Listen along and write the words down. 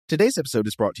Today's episode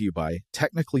is brought to you by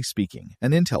Technically Speaking,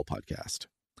 an Intel podcast.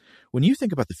 When you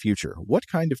think about the future, what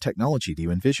kind of technology do you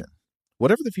envision?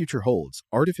 Whatever the future holds,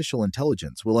 artificial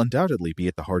intelligence will undoubtedly be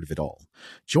at the heart of it all.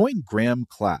 Join Graham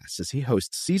Class as he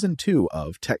hosts Season 2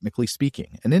 of Technically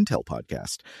Speaking, an Intel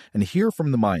podcast, and hear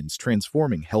from the minds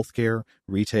transforming healthcare,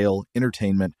 retail,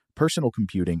 entertainment, personal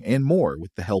computing, and more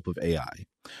with the help of AI.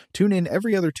 Tune in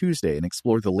every other Tuesday and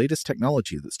explore the latest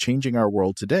technology that's changing our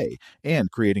world today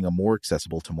and creating a more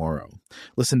accessible tomorrow.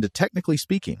 Listen to Technically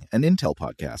Speaking, an Intel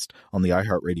podcast on the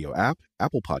iHeartRadio app,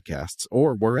 Apple Podcasts,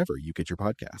 or wherever you get your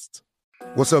podcasts.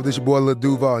 What's up, this your boy Lil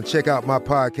Duval, and check out my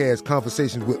podcast,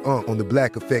 Conversations with Unc, on the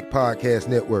Black Effect Podcast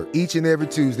Network. Each and every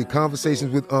Tuesday,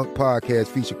 Conversations with Unc podcast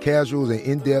feature casuals and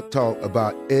in-depth talk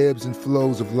about ebbs and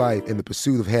flows of life and the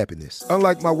pursuit of happiness.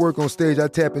 Unlike my work on stage, I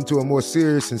tap into a more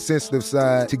serious and sensitive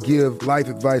side to give life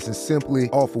advice and simply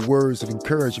offer words of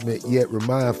encouragement, yet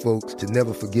remind folks to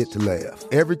never forget to laugh.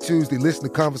 Every Tuesday, listen to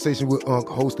Conversations with Unc,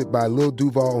 hosted by Lil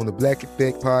Duval on the Black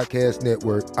Effect Podcast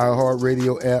Network,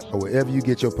 iHeartRadio app, or wherever you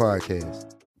get your podcasts.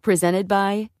 Presented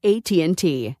by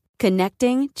AT&T.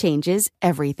 Connecting changes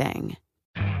everything.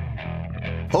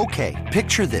 Okay,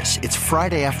 picture this. It's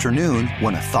Friday afternoon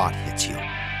when a thought hits you.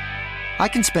 I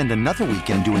can spend another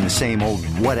weekend doing the same old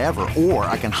whatever, or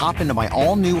I can hop into my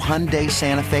all-new Hyundai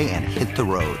Santa Fe and hit the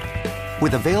road.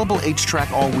 With available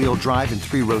H-Track all-wheel drive and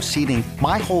 3-row seating,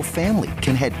 my whole family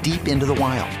can head deep into the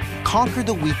wild. Conquer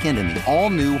the weekend in the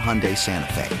all-new Hyundai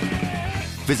Santa Fe.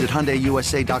 Visit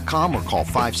HyundaiUSA.com or call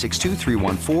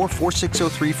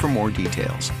 562-314-4603 for more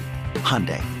details.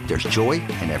 Hyundai, there's joy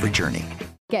in every journey.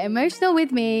 Get emotional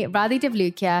with me, Radhi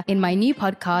Devlukia, in my new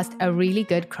podcast, A Really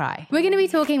Good Cry. We're going to be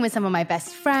talking with some of my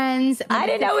best friends. I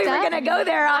didn't know we were going to go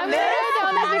there on this.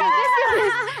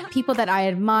 People that I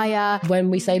admire. When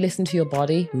we say listen to your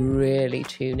body, really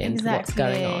tune into what's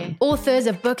going on. Authors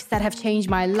of books that have changed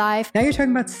my life. Now you're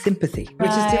talking about sympathy, which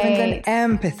is different than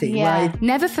empathy, right?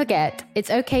 Never forget, it's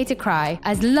okay to cry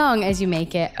as long as you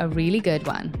make it a really good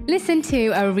one. Listen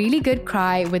to A Really Good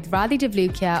Cry with Radhi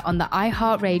Devlukia on the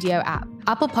iHeartRadio app,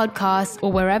 Apple Podcasts,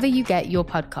 or wherever you get your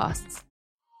podcasts.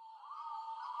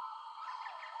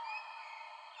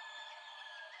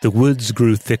 The woods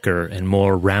grew thicker and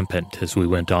more rampant as we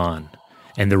went on,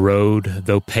 and the road,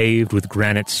 though paved with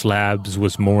granite slabs,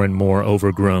 was more and more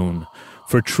overgrown,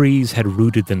 for trees had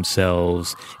rooted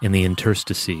themselves in the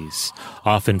interstices,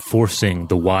 often forcing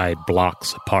the wide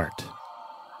blocks apart.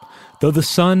 Though the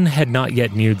sun had not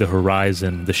yet neared the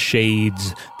horizon, the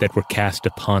shades that were cast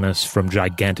upon us from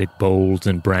gigantic boles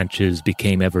and branches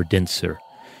became ever denser,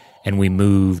 and we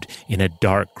moved in a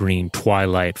dark green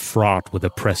twilight fraught with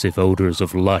oppressive odors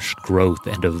of lush growth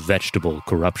and of vegetable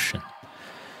corruption.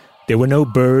 There were no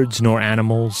birds nor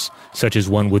animals, such as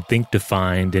one would think to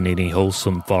find in any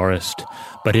wholesome forest,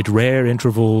 but at rare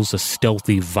intervals a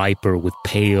stealthy viper with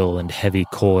pale and heavy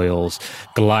coils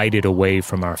glided away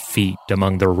from our feet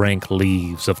among the rank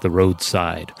leaves of the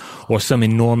roadside, or some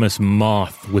enormous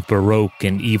moth with baroque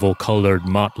and evil-colored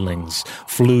mottlings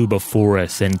flew before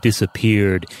us and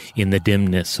disappeared in the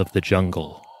dimness of the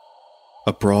jungle.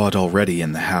 Abroad already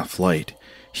in the half-light,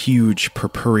 huge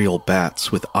purpureal bats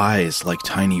with eyes like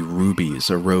tiny rubies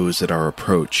arose at our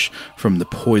approach from the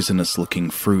poisonous-looking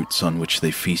fruits on which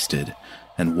they feasted,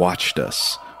 and watched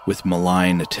us with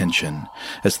malign attention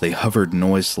as they hovered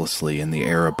noiselessly in the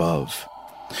air above.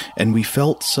 And we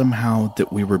felt somehow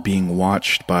that we were being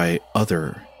watched by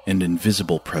other and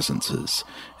invisible presences,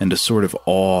 and a sort of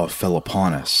awe fell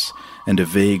upon us, and a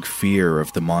vague fear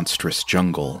of the monstrous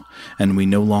jungle, and we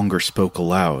no longer spoke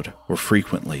aloud or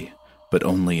frequently, but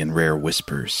only in rare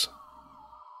whispers.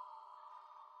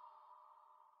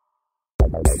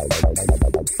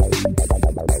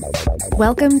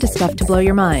 Welcome to Stuff to Blow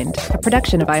Your Mind, a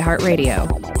production of iHeartRadio.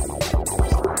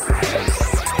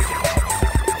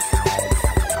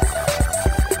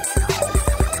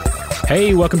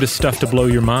 Hey, welcome to Stuff to Blow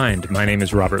Your Mind. My name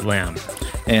is Robert Lamb.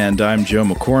 And I'm Joe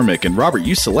McCormick. And Robert,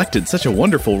 you selected such a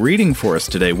wonderful reading for us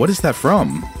today. What is that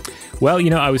from? Well, you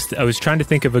know, I was trying to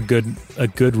think of a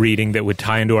good reading that would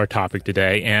tie into our topic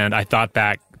today, and I thought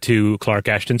back to Clark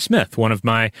Ashton Smith, one of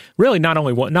my, really not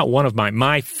one of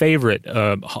my favorite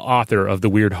author of the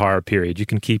weird horror period. You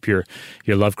can keep your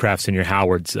Lovecrafts and your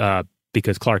Howards.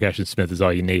 because Clark Ashton Smith is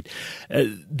all you need.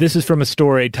 This is from a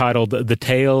story titled The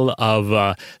Tale of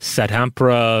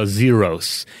Satampra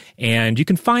Zeros. And you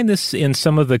can find this in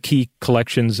some of the key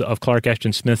collections of Clark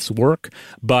Ashton Smith's work,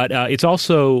 but it's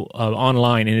also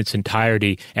online in its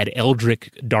entirety at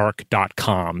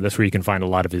eldrickdark.com. That's where you can find a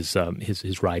lot of his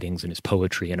writings and his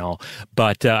poetry and all.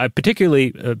 But I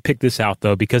particularly picked this out,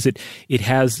 though, because it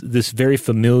has this very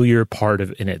familiar part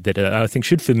in it that I think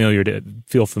should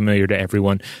feel familiar to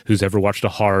everyone who's ever watched a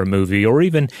horror movie or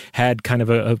even had kind of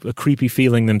a creepy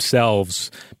feeling themselves,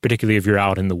 particularly if you're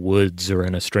out in the woods or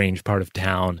in a strange part of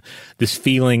town. This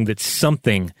feeling that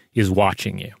something is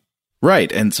watching you.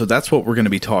 Right, and so that's what we're going to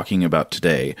be talking about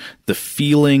today, the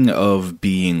feeling of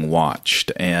being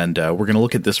watched. And we're going to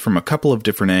look at this from a couple of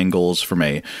different angles, from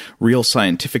a real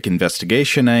scientific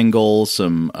investigation angle,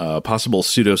 some possible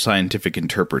pseudoscientific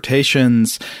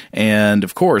interpretations, and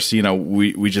of course,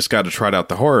 we just got to trot out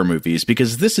the horror movies,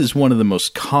 because this is one of the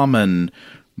most common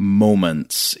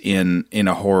moments in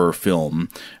a horror film.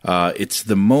 It's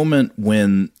the moment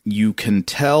when you can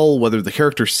tell, whether the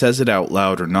character says it out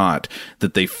loud or not,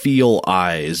 that they feel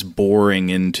eyes boring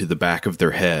into the back of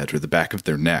their head or the back of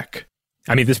their neck.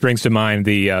 I mean, this brings to mind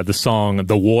the song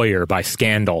 "The Warrior" by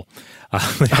Scandal.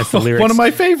 That's the lyrics. One of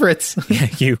my favorites.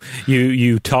 you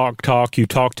talk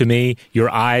to me. Your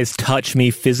eyes touch me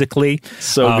physically.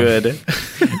 So good.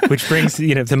 Which brings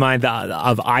to mind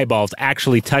of eyeballs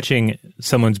actually touching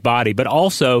someone's body, but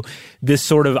also this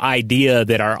sort of idea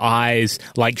that our eyes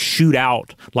like shoot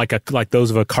out like those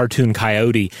of a cartoon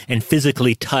coyote and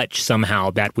physically touch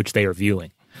somehow that which they are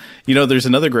viewing. There's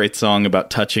another great song about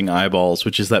touching eyeballs,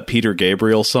 which is that Peter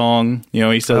Gabriel song.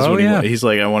 He says, he's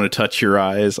like, I want to touch your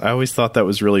eyes. I always thought that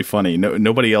was really funny.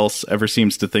 Nobody else ever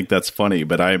seems to think that's funny,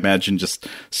 but I imagine just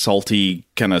salty,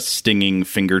 kind of stinging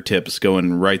fingertips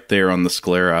going right there on the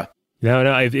sclera. No,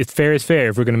 it's fair is fair.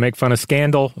 If we're going to make fun of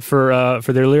Scandal for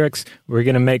their lyrics, we're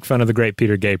going to make fun of the great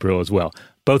Peter Gabriel as well.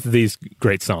 Both of these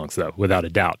great songs, though, without a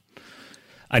doubt.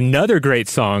 Another great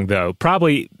song, though,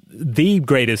 probably the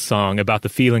greatest song about the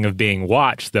feeling of being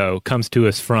watched, though, comes to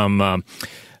us from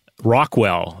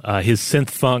Rockwell, his synth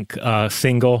funk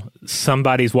single,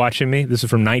 Somebody's Watching Me. This is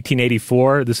from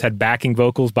 1984. This had backing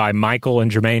vocals by Michael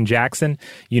and Jermaine Jackson.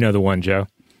 You know the one, Joe.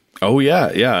 Oh,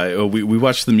 yeah. We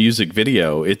watched the music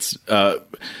video. It's, I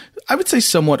would say,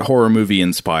 somewhat horror movie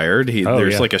inspired.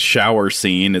 There's like a shower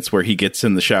scene. It's where he gets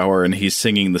in the shower and he's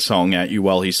singing the song at you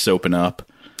while he's soaping up.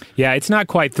 Yeah, it's not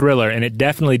quite Thriller, and it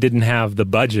definitely didn't have the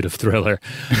budget of Thriller,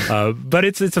 but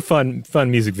it's a fun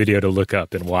music video to look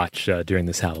up and watch during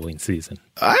this Halloween season.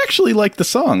 I actually like the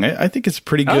song. I think it's a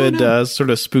pretty good sort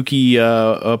of spooky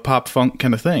pop funk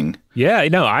kind of thing. Yeah,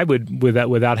 no, I would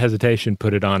without hesitation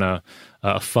put it on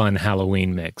a fun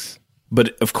Halloween mix.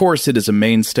 But, of course, it is a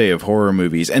mainstay of horror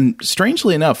movies. And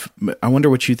strangely enough, I wonder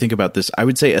what you think about this. I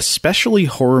would say especially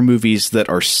horror movies that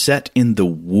are set in the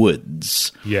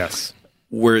woods. Yes.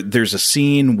 Where there's a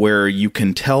scene where you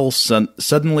can tell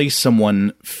suddenly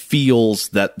someone feels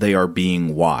that they are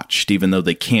being watched, even though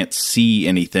they can't see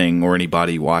anything or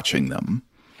anybody watching them.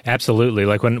 Absolutely.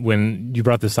 Like when you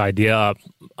brought this idea up,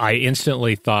 I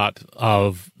instantly thought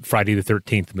of Friday the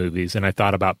 13th movies, and I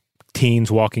thought about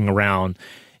teens walking around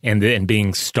and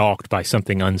being stalked by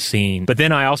something unseen. But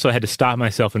then I also had to stop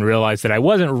myself and realize that I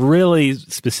wasn't really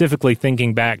specifically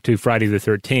thinking back to Friday the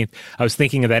 13th. I was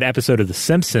thinking of that episode of The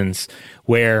Simpsons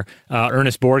where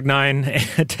Ernest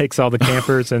Borgnine takes all the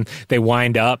campers and they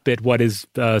wind up at what is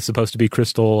supposed to be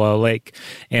Crystal Lake,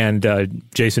 and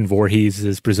Jason Voorhees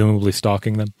is presumably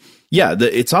stalking them. Yeah,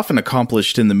 it's often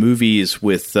accomplished in the movies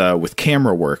with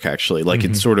camera work, actually. Like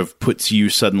it sort of puts you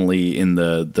suddenly in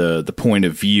the point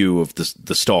of view of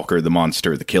the stalker, the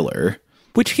monster, the killer.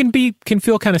 Which can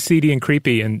feel kind of seedy and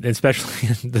creepy, and especially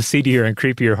in the seedier and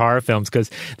creepier horror films, because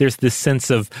there's this sense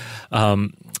of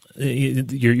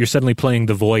you're suddenly playing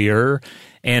the voyeur,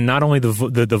 and not only the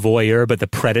voyeur, but the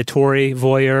predatory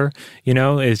voyeur.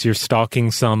 As you're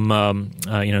stalking some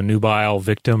nubile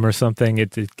victim or something,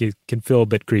 it can feel a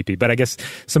bit creepy. But I guess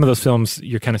some of those films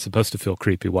you're kind of supposed to feel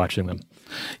creepy watching them.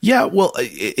 Yeah, well,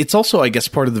 it's also, I guess,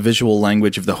 part of the visual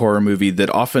language of the horror movie that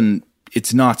often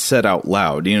it's not said out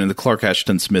loud. The Clark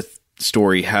Ashton Smith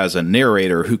story has a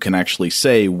narrator who can actually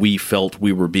say, we felt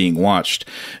we were being watched.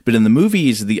 But in the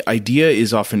movies, the idea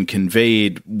is often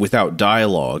conveyed without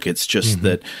dialogue. It's just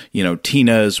that,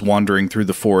 Tina is wandering through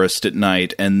the forest at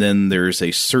night, and then there's a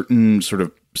certain sort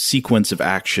of sequence of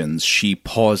actions. She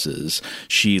pauses.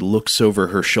 She looks over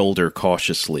her shoulder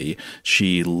cautiously.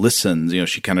 She listens.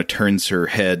 She kind of turns her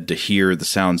head to hear the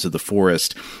sounds of the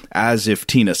forest, as if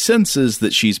Tina senses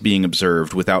that she's being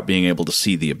observed without being able to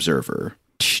see the observer.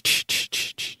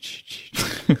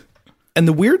 And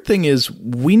the weird thing is,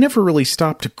 we never really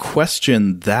stop to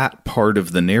question that part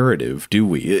of the narrative, do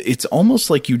we? It's almost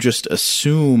like you just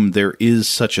assume there is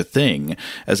such a thing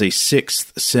as a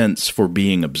sixth sense for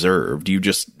being observed.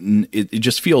 It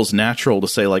just feels natural to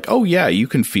say, like, oh yeah, you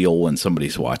can feel when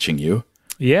somebody's watching you.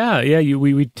 Yeah.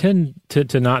 We tend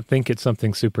to not think it's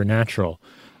something supernatural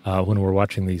when we're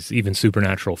watching these even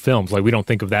supernatural films. Like, we don't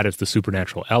think of that as the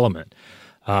supernatural element.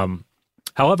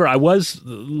 However, I was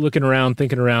looking around,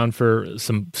 thinking around for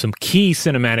some key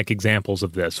cinematic examples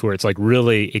of this, where it's like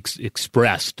really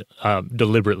expressed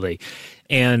deliberately.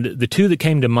 And the two that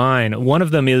came to mind, one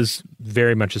of them is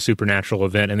very much a supernatural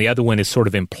event, and the other one is sort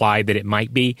of implied that it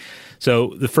might be.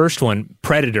 So the first one,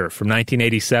 Predator from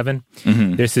 1987.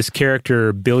 Mm-hmm. There's this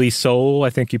character, Billy Soul. I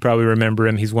think you probably remember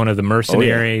him. He's one of the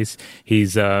mercenaries. Oh, yeah.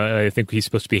 He's, I think he's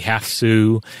supposed to be half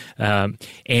Sioux.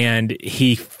 And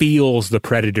he feels the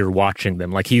Predator watching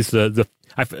them. Like he's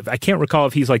I can't recall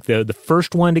if he's like the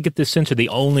first one to get this sense or the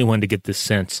only one to get this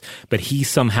sense, but he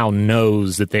somehow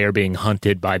knows that they are being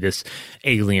hunted by this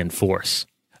alien force.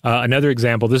 Another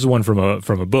example, this is one from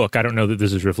a book. I don't know that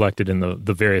this is reflected in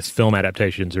the various film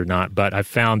adaptations or not, but I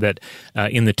found that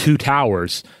in The Two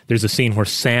Towers, there's a scene where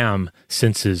Sam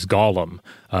senses Gollum,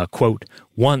 quote,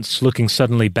 once looking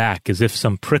suddenly back as if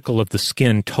some prickle of the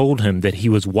skin told him that he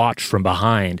was watched from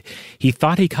behind. He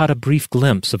thought he caught a brief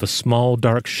glimpse of a small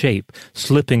dark shape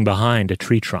slipping behind a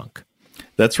tree trunk.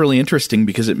 That's really interesting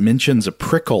because it mentions a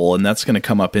prickle, and that's going to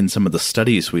come up in some of the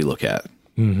studies we look at.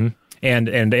 Mm-hmm. And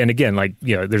again, like,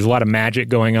 you know, there's a lot of magic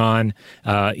going on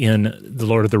in The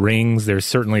Lord of the Rings. There's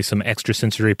certainly some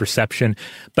extrasensory perception,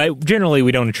 but generally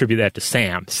we don't attribute that to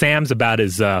Sam. Sam's about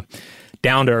as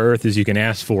down to earth as you can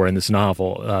ask for in this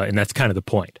novel, and that's kind of the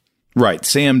point. Right.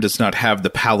 Sam does not have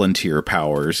the Palantir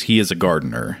powers. He is a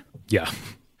gardener. Yeah.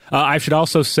 I should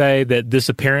also say that this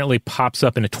apparently pops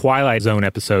up in a Twilight Zone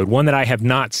episode, one that I have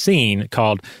not seen,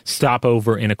 called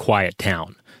Stopover in a Quiet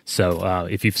Town. So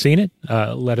if you've seen it,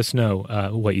 let us know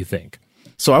what you think.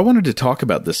 So I wanted to talk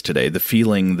about this today, the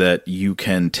feeling that you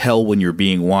can tell when you're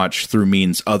being watched through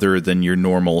means other than your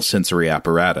normal sensory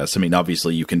apparatus. I mean,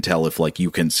 obviously you can tell if, like, you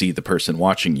can see the person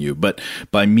watching you, but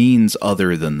by means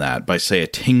other than that, by, say, a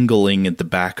tingling at the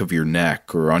back of your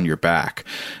neck or on your back.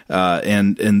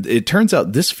 And it turns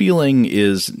out this feeling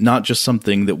is not just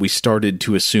something that we started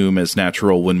to assume as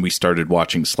natural when we started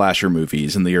watching slasher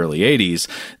movies in the early 80s.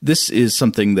 This is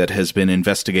something that has been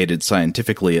investigated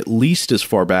scientifically at least as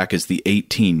far back as the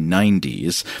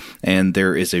 1890s, and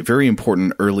there is a very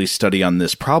important early study on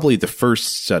this, probably the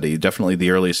first study, definitely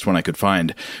the earliest one I could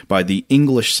find, by the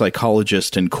English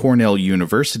psychologist and Cornell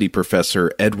University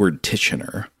professor Edward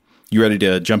Titchener. You ready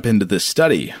to jump into this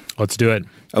study? Let's do it.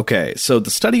 Okay, so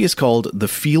the study is called The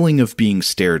Feeling of Being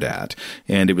Stared At,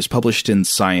 and it was published in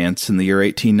Science in the year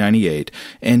 1898,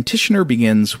 and Titchener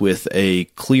begins with a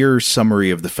clear summary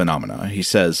of the phenomena. He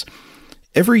says,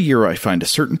 every year I find a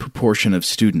certain proportion of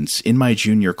students in my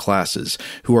junior classes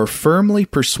who are firmly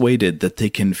persuaded that they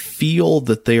can feel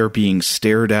that they are being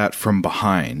stared at from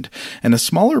behind, and a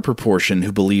smaller proportion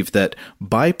who believe that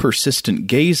by persistent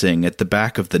gazing at the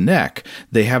back of the neck,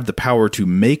 they have the power to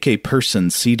make a person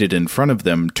seated in front of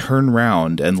them turn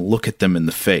round and look at them in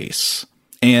the face.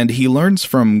 And he learns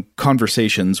from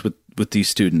conversations with these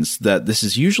students that this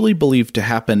is usually believed to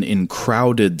happen in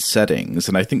crowded settings.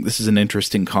 And I think this is an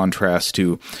interesting contrast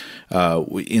to,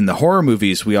 in the horror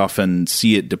movies, we often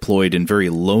see it deployed in very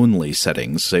lonely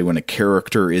settings, say when a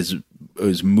character is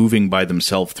moving by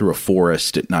themselves through a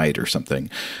forest at night or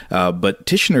something. But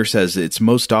Titchener says it's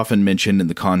most often mentioned in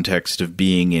the context of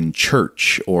being in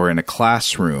church or in a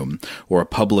classroom or a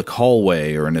public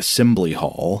hallway or an assembly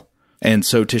hall. And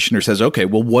so Titchener says, okay,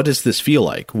 well, what does this feel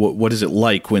like? What is it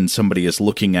like when somebody is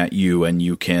looking at you and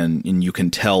you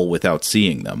can tell without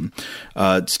seeing them?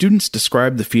 Students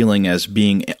describe the feeling as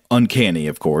being uncanny,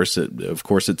 of course. Of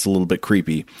course, it's a little bit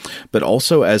creepy, but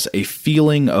also as a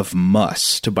feeling of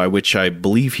must, by which I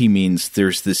believe he means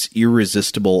there's this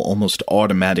irresistible, almost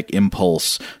automatic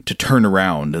impulse to turn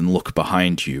around and look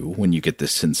behind you when you get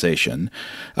this sensation.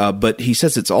 But he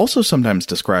says it's also sometimes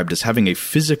described as having a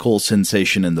physical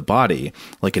sensation in the body,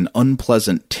 like an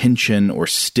unpleasant tension or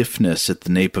stiffness at the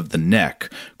nape of the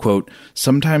neck, quote,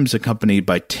 sometimes accompanied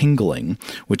by tingling,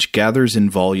 which gathers in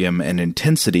volume and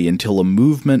intensity until a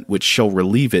movement which shall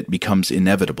relieve it becomes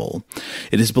inevitable.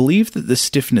 It is believed that this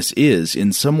stiffness is,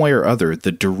 in some way or other,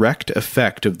 the direct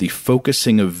effect of the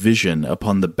focusing of vision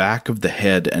upon the back of the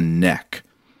head and neck.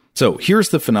 So here's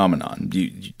the phenomenon.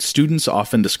 Students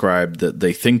often describe that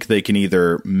they think they can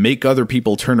either make other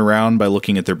people turn around by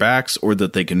looking at their backs, or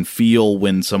that they can feel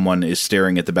when someone is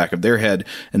staring at the back of their head.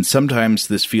 And sometimes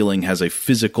this feeling has a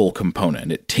physical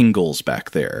component. It tingles back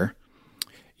there.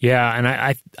 Yeah, and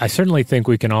I certainly think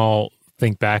we can all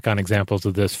think back on examples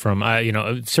of this from,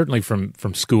 certainly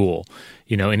from school,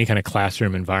 any kind of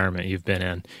classroom environment you've been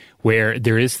in, where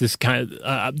there is this kind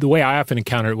of, the way I often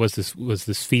encounter it was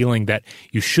this feeling that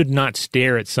you should not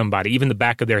stare at somebody, even the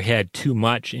back of their head, too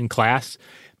much in class,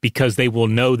 because they will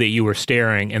know that you were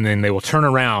staring, and then they will turn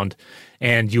around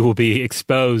and you will be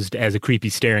exposed as a creepy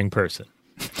staring person.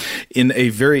 In a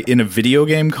video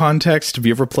game context, have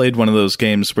you ever played one of those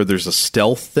games where there's a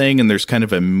stealth thing and there's kind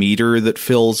of a meter that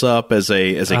fills up as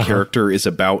a character is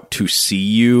about to see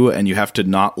you, and you have to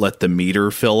not let the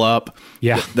meter fill up?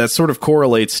 Yeah. That sort of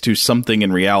correlates to something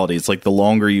in reality. It's like the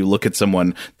longer you look at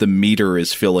someone, the meter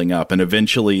is filling up, and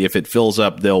eventually if it fills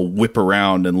up, they'll whip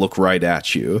around and look right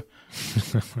at you.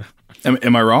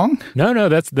 Am I wrong? No,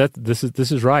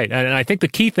 this is right. And I think the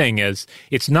key thing is,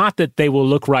 it's not that they will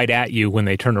look right at you when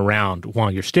they turn around while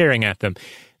you're staring at them.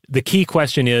 The key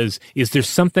question is there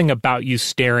something about you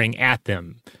staring at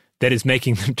them that is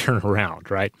making them turn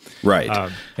around, right?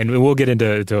 Right. And we'll get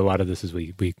into a lot of this as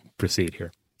we proceed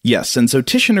here. Yes, and so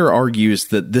Tishner argues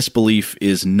that this belief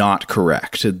is not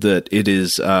correct, that it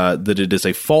is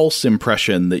a false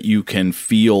impression that you can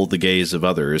feel the gaze of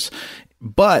others,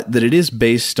 but that it is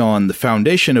based on the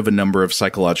foundation of a number of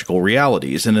psychological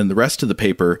realities. And in the rest of the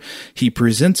paper, he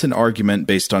presents an argument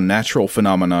based on natural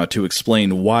phenomena to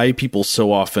explain why people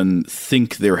so often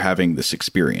think they're having this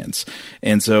experience.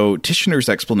 And so Tishner's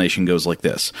explanation goes like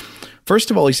this. First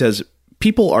of all, he says,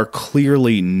 people are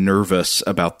clearly nervous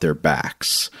about their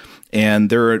backs.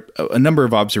 And there are a number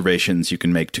of observations you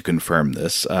can make to confirm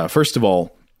this. First of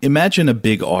all, imagine a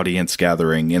big audience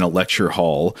gathering in a lecture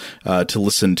hall to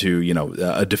listen to,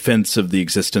 a defense of the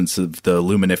existence of the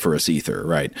luminiferous ether,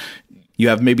 right? You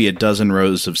have maybe a dozen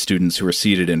rows of students who are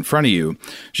seated in front of you.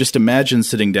 Just imagine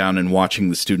sitting down and watching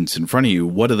the students in front of you.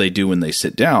 What do they do when they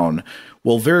sit down?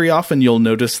 Well, very often you'll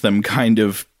notice them kind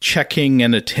of checking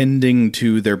and attending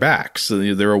to their backs.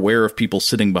 They're aware of people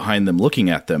sitting behind them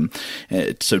looking at them.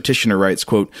 So Tishner writes,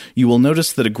 quote, "You will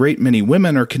notice that a great many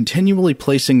women are continually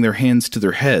placing their hands to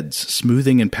their heads,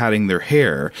 smoothing and patting their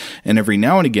hair, and every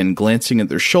now and again glancing at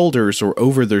their shoulders or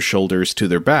over their shoulders to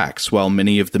their backs, while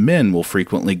many of the men will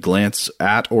frequently glance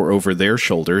at or over their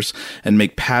shoulders and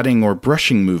make patting or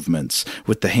brushing movements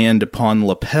with the hand upon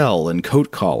lapel and coat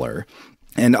collar."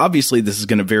 And obviously this is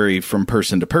going to vary from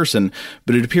person to person,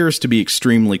 but it appears to be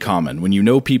extremely common. When you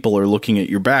know people are looking at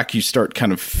your back, you start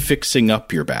kind of fixing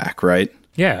up your back, right?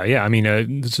 Yeah. I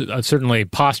mean, certainly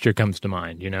posture comes to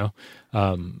mind,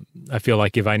 I feel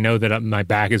like if I know that my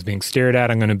back is being stared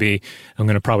at, I'm going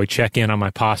to probably check in on my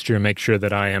posture and make sure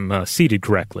that I am seated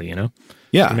correctly,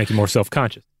 Yeah. To make you more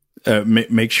self-conscious.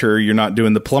 Make sure you're not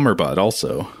doing the plumber butt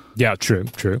also. Yeah, true.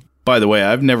 By the way,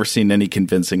 I've never seen any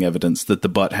convincing evidence that the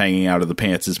butt hanging out of the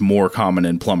pants is more common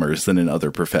in plumbers than in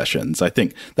other professions. I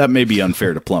think that may be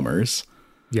unfair to plumbers.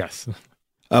 Yes.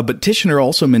 But Tishner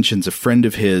also mentions a friend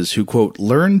of his who, quote,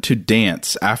 learned to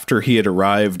dance after he had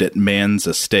arrived at man's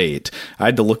estate. I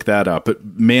had to look that up. But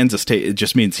man's estate, it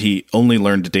just means he only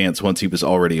learned to dance once he was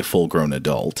already a full-grown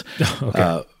adult.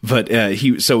 Okay.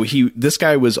 This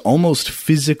guy was almost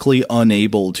physically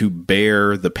unable to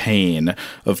bear the pain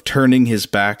of turning his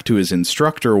back to his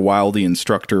instructor while the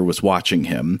instructor was watching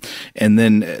him. And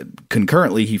then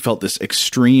concurrently, he felt this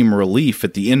extreme relief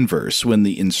at the inverse. When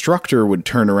the instructor would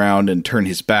turn around and turn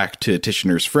his back to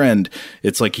Tishner's friend,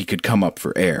 it's like he could come up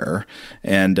for air.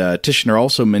 And Tishner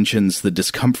also mentions the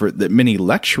discomfort that many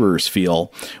lecturers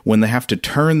feel when they have to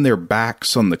turn their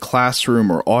backs on the classroom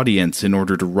or audience in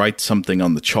order to write something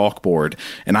on the chalkboard.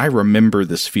 And I remember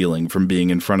this feeling from being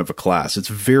in front of a class. It's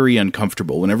very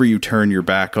uncomfortable. Whenever you turn your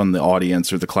back on the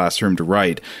audience or the classroom to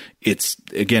write, it's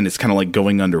kind of like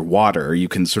going underwater. You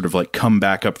can sort of like come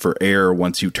back up for air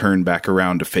once you turn back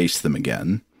around to face them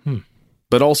again.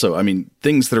 But also, I mean,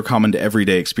 things that are common to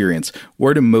everyday experience.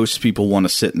 Where do most people want to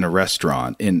sit in a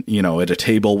restaurant? At a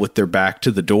table with their back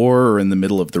to the door or in the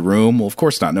middle of the room? Well, of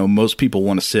course not. No, most people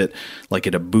want to sit like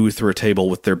at a booth or a table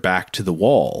with their back to the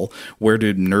wall. Where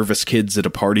do nervous kids at a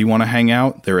party want to hang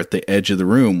out? They're at the edge of the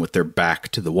room with their back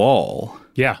to the wall.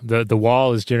 Yeah, the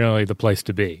wall is generally the place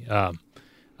to be.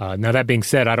 Now, that being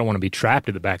said, I don't want to be trapped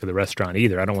at the back of the restaurant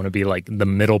either. I don't want to be like the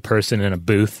middle person in a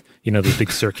booth, the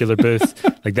big circular booth.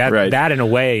 Like that, right. That in a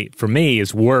way, for me,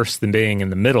 is worse than being in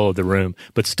the middle of the room,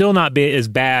 but still not be as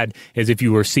bad as if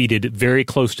you were seated very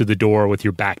close to the door with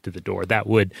your back to the door. That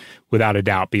would, without a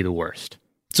doubt, be the worst.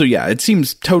 So yeah, it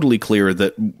seems totally clear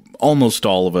that almost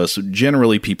all of us,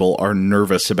 generally people, are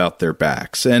nervous about their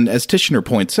backs. And as Tishner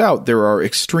points out, there are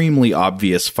extremely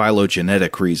obvious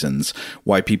phylogenetic reasons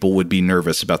why people would be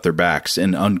nervous about their backs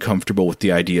and uncomfortable with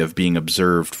the idea of being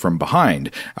observed from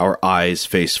behind. Our eyes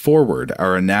face forward.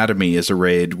 Our anatomy is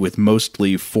arrayed with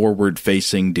mostly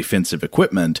forward-facing defensive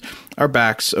equipment. Our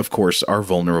backs, of course, are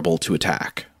vulnerable to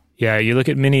attack. Yeah, you look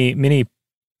at many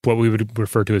what we would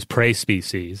refer to as prey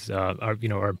species are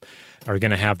going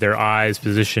to have their eyes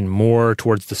positioned more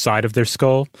towards the side of their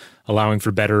skull, allowing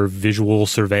for better visual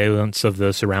surveillance of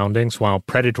the surroundings, while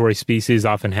predatory species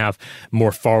often have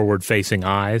more forward-facing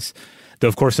eyes. Though,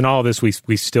 of course, in all of this,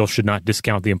 we still should not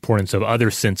discount the importance of other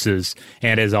senses,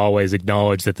 and as always,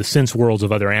 acknowledge that the sense worlds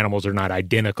of other animals are not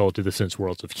identical to the sense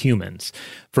worlds of humans.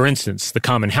 For instance, the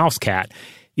common house cat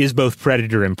is both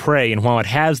predator and prey, and while it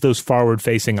has those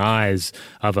forward-facing eyes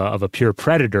of a pure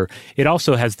predator, it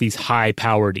also has these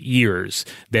high-powered ears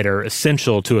that are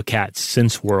essential to a cat's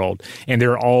sense world, and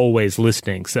they're always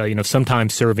listening, so,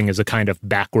 sometimes serving as a kind of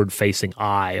backward-facing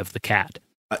eye of the cat.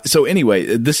 So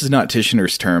anyway, this is not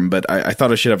Tishner's term, but I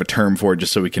thought I should have a term for it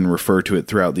just so we can refer to it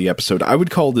throughout the episode. I would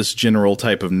call this general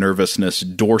type of nervousness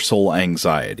dorsal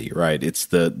anxiety, right? It's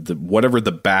the whatever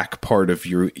the back part of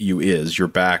you is, your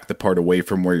back, the part away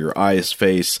from where your eyes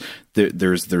face,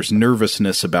 there's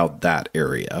nervousness about that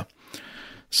area.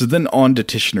 So then on to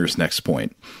Tishner's next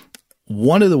point.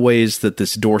 One of the ways that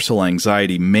this dorsal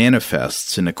anxiety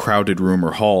manifests in a crowded room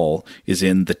or hall is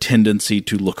in the tendency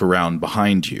to look around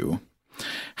behind you.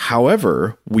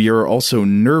 However, we are also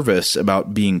nervous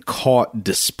about being caught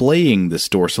displaying this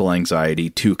dorsal anxiety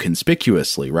too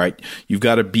conspicuously, right? You've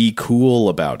got to be cool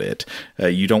about it.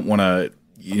 You don't want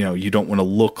to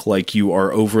look like you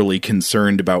are overly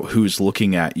concerned about who's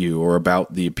looking at you or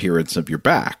about the appearance of your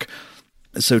back.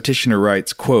 So Tishner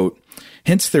writes, quote,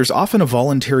 "Hence, there's often a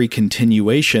voluntary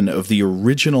continuation of the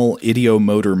original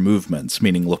ideomotor movements,"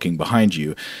 meaning looking behind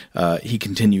you. He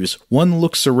continues, "One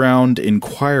looks around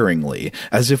inquiringly,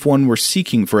 as if one were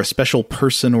seeking for a special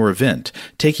person or event,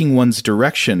 taking one's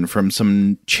direction from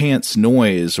some chance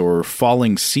noise or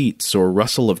falling seats or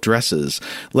rustle of dresses,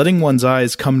 letting one's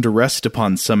eyes come to rest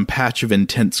upon some patch of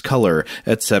intense color,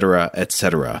 etc.,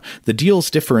 etc. The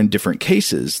deals differ in different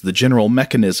cases. The general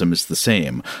mechanism is the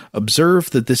same.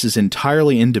 Observe that this is entirely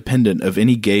independent of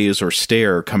any gaze or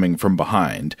stare coming from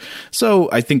behind." So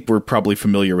I think we're probably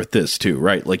familiar with this too,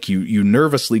 right? Like you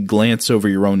nervously glance over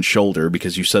your own shoulder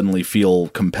because you suddenly feel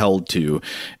compelled to,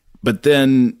 but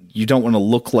then you don't want to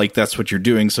look like that's what you're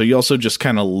doing. So you also just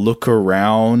kind of look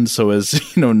around so as,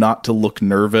 not to look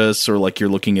nervous or like you're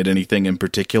looking at anything in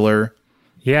particular.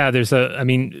 Yeah,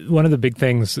 one of the big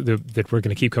things that we're going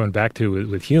to keep coming back to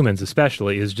with humans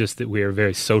especially is just that we are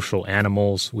very social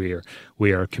animals. We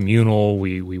are communal.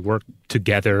 We work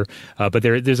together. But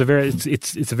there's a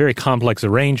very complex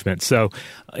arrangement. So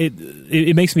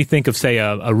it makes me think of, say,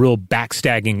 a real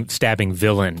backstabbing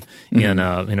villain in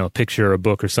a picture or a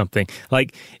book or something.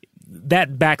 Like,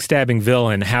 that backstabbing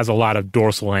villain has a lot of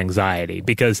dorsal anxiety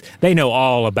because they know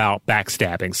all about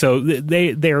backstabbing. So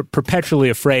they're perpetually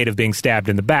afraid of being stabbed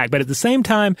in the back. But at the same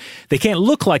time, they can't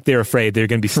look like they're afraid they're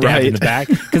going to be stabbed in the back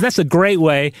because that's a great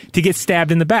way to get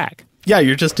stabbed in the back. Yeah,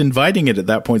 you're just inviting it at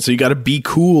that point. So you got to be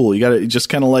cool. You got to just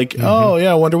kind of like, oh,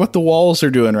 yeah, I wonder what the walls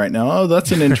are doing right now. Oh,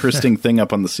 that's an interesting thing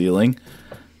up on the ceiling.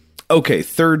 Okay,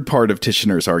 third part of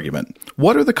Tishner's argument.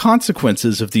 What are the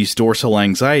consequences of these dorsal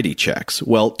anxiety checks?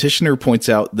 Well, Tishner points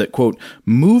out that, quote,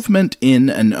 "movement in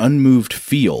an unmoved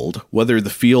field, whether the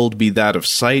field be that of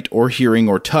sight or hearing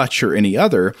or touch or any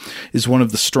other, is one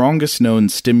of the strongest known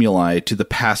stimuli to the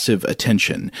passive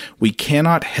attention. We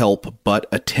cannot help but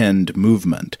attend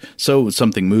movement." So when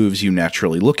something moves, you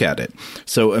naturally look at it.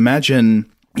 So imagine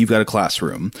you've got a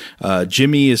classroom.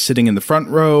 Jimmy is sitting in the front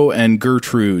row and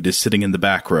Gertrude is sitting in the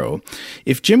back row.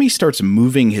 If Jimmy starts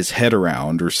moving his head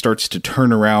around or starts to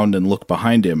turn around and look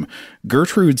behind him,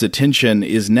 Gertrude's attention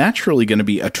is naturally going to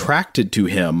be attracted to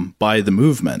him by the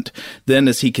movement. Then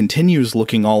as he continues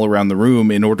looking all around the room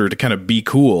in order to kind of be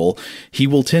cool, he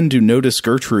will tend to notice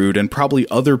Gertrude and probably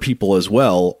other people as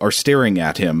well are staring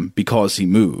at him because he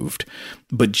moved.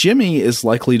 But Jimmy is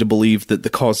likely to believe that the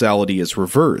causality is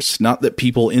reversed, not that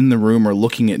people in the room are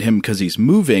looking at him because he's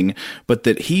moving, but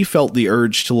that he felt the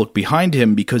urge to look behind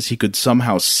him because he could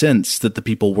somehow sense that the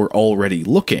people were already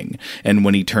looking. And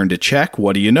when he turned to check,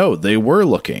 what do you know? They were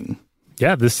looking.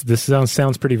 Yeah, this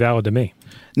sounds pretty valid to me.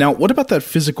 Now, what about that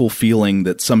physical feeling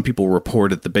that some people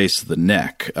report at the base of the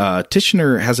neck?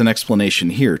 Tishner has an explanation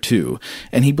here, too,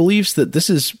 and he believes that this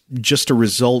is just a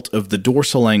result of the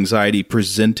dorsal anxiety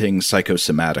presenting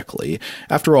psychosomatically.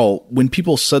 After all, when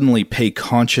people suddenly pay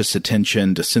conscious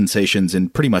attention to sensations in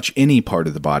pretty much any part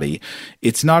of the body,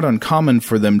 it's not uncommon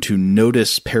for them to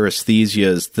notice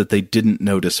paresthesias that they didn't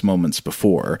notice moments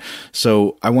before.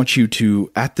 So I want you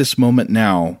to, at this moment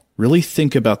now, really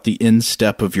think about the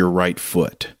instep of your right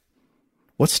foot.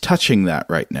 What's touching that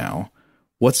right now?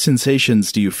 What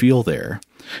sensations do you feel there?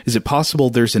 Is it possible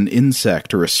there's an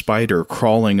insect or a spider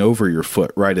crawling over your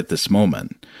foot right at this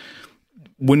moment?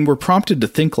 When we're prompted to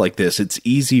think like this, it's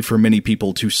easy for many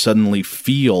people to suddenly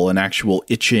feel an actual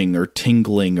itching or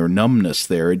tingling or numbness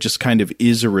there. It just kind of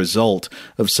is a result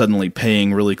of suddenly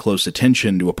paying really close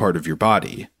attention to a part of your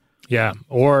body. Yeah,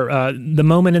 or the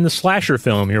moment in the slasher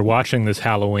film you're watching this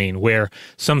Halloween where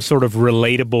some sort of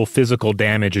relatable physical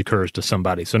damage occurs to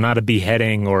somebody. So not a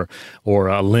beheading or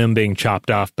a limb being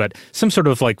chopped off, but some sort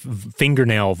of like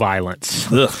fingernail violence,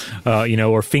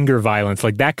 or finger violence,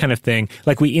 like that kind of thing.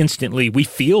 Like we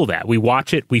feel that. We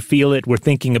watch it, we feel it, we're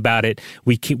thinking about it,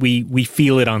 we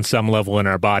feel it on some level in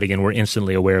our body, and we're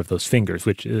instantly aware of those fingers,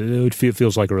 which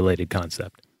feels like a related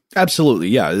concept. Absolutely,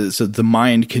 yeah. So the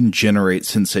mind can generate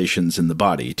sensations in the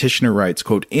body. Tishner writes,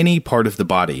 quote, "Any part of the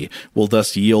body will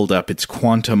thus yield up its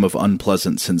quantum of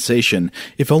unpleasant sensation,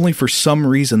 if only for some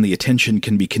reason the attention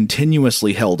can be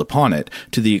continuously held upon it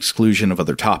to the exclusion of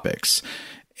other topics."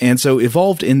 And so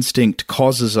evolved instinct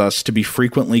causes us to be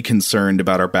frequently concerned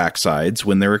about our backsides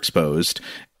when they're exposed.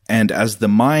 And as the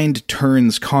mind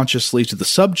turns consciously to the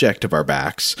subject of our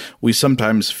backs, we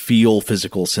sometimes feel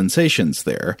physical sensations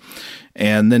there.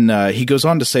 And then he goes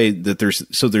on to say that there's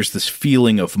this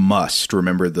feeling of must.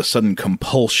 Remember, the sudden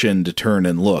compulsion to turn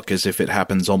and look, as if it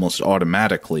happens almost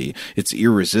automatically. It's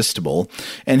irresistible.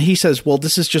 And he says, well,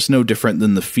 this is just no different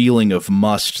than the feeling of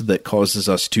must that causes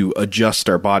us to adjust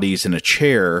our bodies in a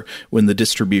chair when the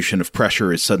distribution of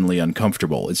pressure is suddenly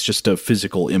uncomfortable. It's just a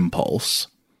physical impulse.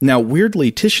 Now,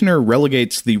 weirdly, Tishner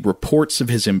relegates the reports of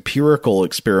his empirical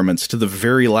experiments to the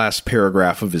very last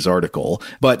paragraph of his article,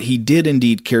 but he did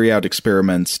indeed carry out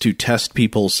experiments to test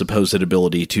people's supposed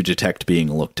ability to detect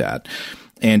being looked at.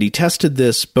 And he tested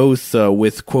this both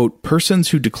with, quote, persons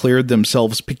who declared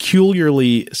themselves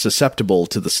peculiarly susceptible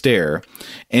to the stare,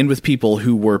 and with people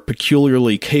who were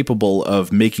peculiarly capable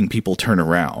of making people turn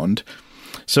around.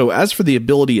 So as for the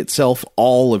ability itself,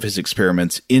 all of his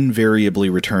experiments invariably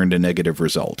returned a negative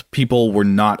result. People were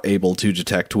not able to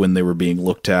detect when they were being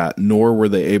looked at, nor were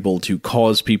they able to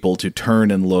cause people to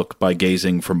turn and look by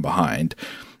gazing from behind.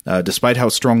 Despite how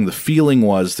strong the feeling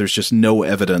was, there's just no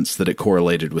evidence that it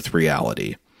correlated with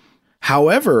reality.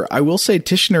 However, I will say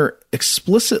Tishner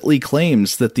explicitly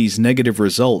claims that these negative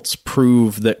results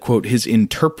prove that, quote, his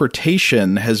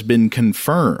interpretation has been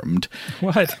confirmed.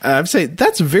 What? I'd say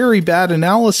that's very bad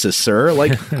analysis, sir.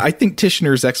 Like, I think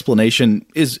Tishner's explanation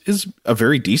is a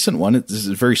very decent one. It's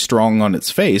very strong on its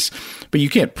face, but you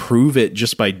can't prove it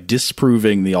just by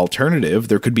disproving the alternative.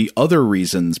 There could be other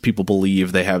reasons people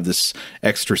believe they have this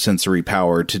extrasensory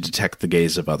power to detect the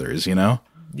gaze of others, you know?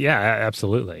 Yeah,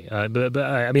 absolutely. But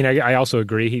I mean, I also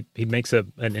agree. He makes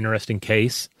an interesting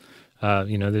case.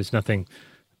 There's nothing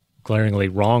glaringly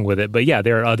wrong with it. But yeah,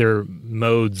 there are other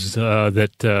modes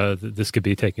that this could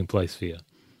be taking place via.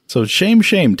 So shame,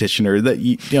 Tishner,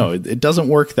 that it doesn't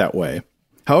work that way.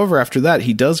 However, after that,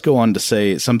 he does go on to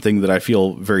say something that I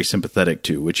feel very sympathetic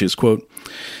to, which is, quote,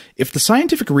 "If the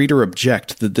scientific reader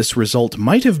object that this result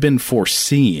might have been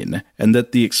foreseen, and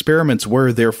that the experiments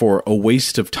were therefore a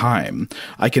waste of time,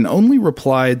 I can only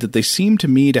reply that they seem to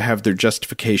me to have their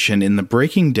justification in the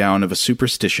breaking down of a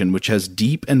superstition which has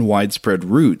deep and widespread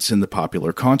roots in the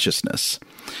popular consciousness."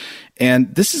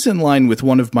 And this is in line with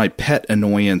one of my pet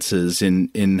annoyances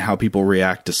in how people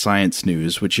react to science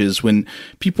news, which is when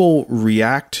people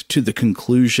react to the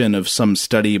conclusion of some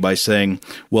study by saying,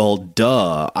 well,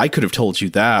 duh, I could have told you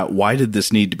that. Why did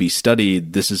this need to be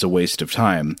studied? This is a waste of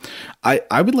time.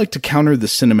 I would like to counter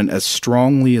this sentiment as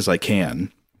strongly as I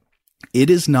can.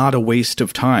 It is not a waste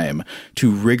of time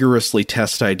to rigorously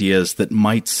test ideas that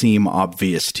might seem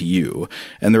obvious to you.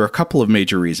 And there are a couple of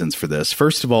major reasons for this.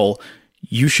 First of all,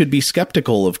 you should be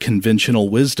skeptical of conventional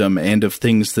wisdom and of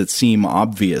things that seem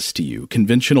obvious to you.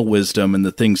 Conventional wisdom and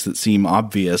the things that seem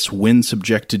obvious, when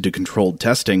subjected to controlled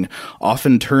testing,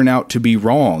 often turn out to be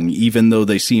wrong, even though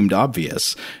they seemed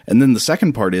obvious. And then the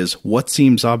second part is, what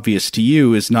seems obvious to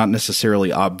you is not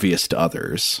necessarily obvious to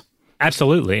others.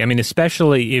 Absolutely. I mean,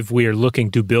 especially if we are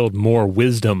looking to build more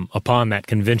wisdom upon that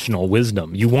conventional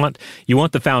wisdom. You want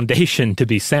the foundation to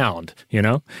be sound,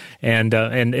 and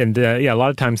a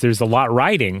lot of times there's a lot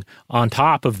riding on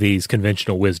top of these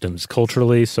conventional wisdoms,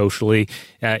 culturally, socially,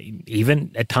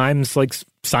 even at times like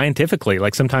scientifically.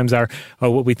 Like sometimes our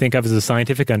what we think of as a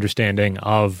scientific understanding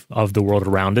of the world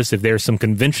around us, if there's some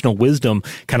conventional wisdom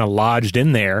kind of lodged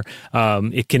in there,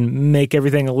 it can make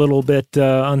everything a little bit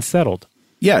unsettled.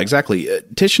 Yeah, exactly.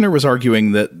 Titchener was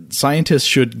arguing that scientists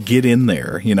should get in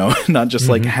there, not just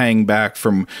like hang back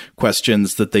from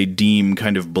questions that they deem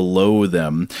kind of below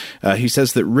them. He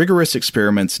says that rigorous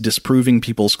experiments disproving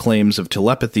people's claims of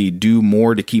telepathy do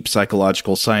more to keep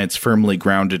psychological science firmly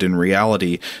grounded in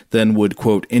reality than would,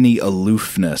 quote, any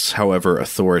aloofness, however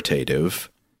authoritative.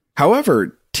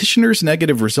 However, Titchener's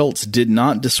negative results did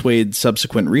not dissuade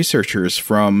subsequent researchers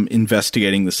from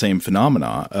investigating the same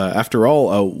phenomena. After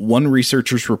all, one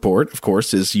researcher's report, of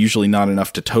course, is usually not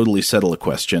enough to totally settle a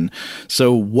question.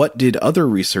 So what did other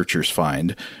researchers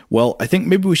find? Well, I think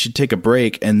maybe we should take a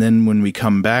break, and then when we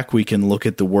come back, we can look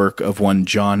at the work of one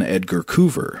John Edgar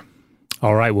Coover.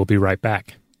 All right, we'll be right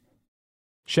back.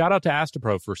 Shout out to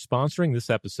Astepro for sponsoring this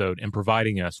episode and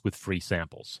providing us with free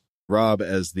samples. Rob,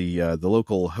 as the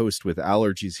local host with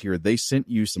allergies here, they sent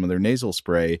you some of their nasal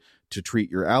spray to treat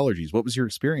your allergies. What was your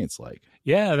experience like?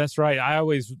 Yeah, that's right. I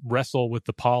always wrestle with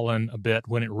the pollen a bit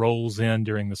when it rolls in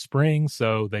during the spring,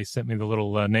 so they sent me the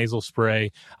little nasal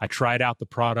spray. I tried out the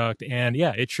product, and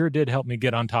yeah, it sure did help me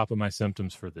get on top of my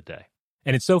symptoms for the day.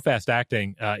 And it's so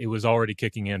fast-acting, it was already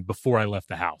kicking in before I left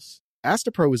the house.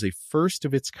 Astepro is a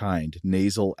first-of-its-kind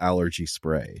nasal allergy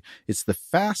spray. It's the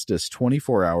fastest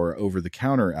 24-hour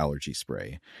over-the-counter allergy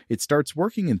spray. It starts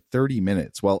working in 30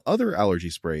 minutes, while other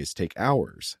allergy sprays take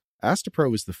hours.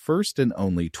 Astepro is the first and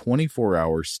only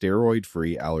 24-hour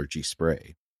steroid-free allergy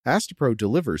spray. Astepro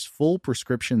delivers full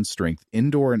prescription-strength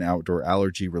indoor and outdoor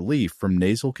allergy relief from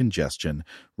nasal congestion,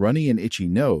 runny and itchy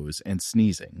nose, and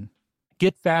sneezing.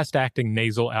 Get fast-acting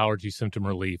nasal allergy symptom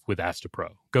relief with Astepro.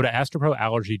 Go to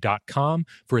asteproallergy.com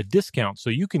for a discount so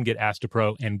you can get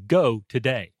Astepro and go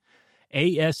today.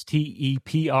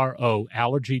 ASTEPRO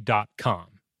allergy.com.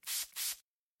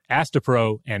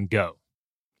 Astepro and go.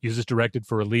 Use as directed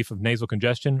for relief of nasal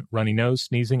congestion, runny nose,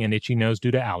 sneezing, and itchy nose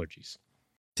due to allergies.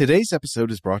 Today's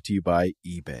episode is brought to you by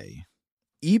eBay.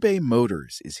 eBay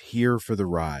Motors is here for the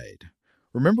ride.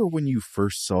 Remember when you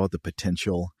first saw the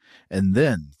potential? And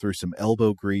then, through some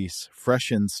elbow grease, fresh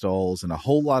installs, and a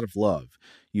whole lot of love,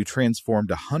 you transformed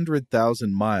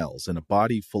 100,000 miles and a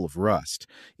body full of rust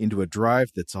into a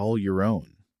drive that's all your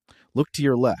own. Look to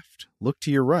your left. Look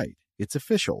to your right. It's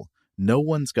official. No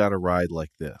one's got a ride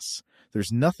like this.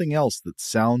 There's nothing else that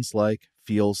sounds like,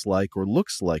 feels like, or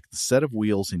looks like the set of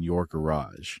wheels in your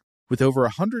garage. With over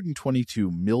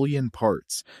 122 million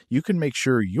parts, you can make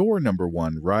sure your number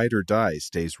one ride or die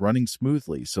stays running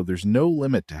smoothly so there's no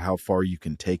limit to how far you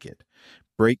can take it.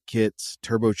 Brake kits,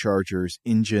 turbochargers,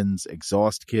 engines,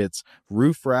 exhaust kits,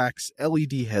 roof racks,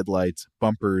 LED headlights,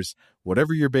 bumpers,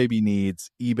 whatever your baby needs,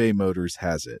 eBay Motors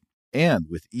has it. And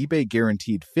with eBay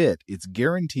Guaranteed Fit, it's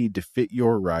guaranteed to fit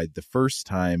your ride the first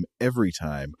time, every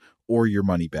time, or your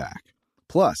money back.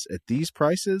 Plus, at these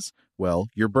prices, well,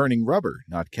 you're burning rubber,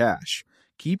 not cash.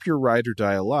 Keep your ride or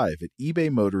die alive at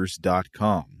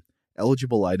ebaymotors.com.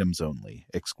 Eligible items only.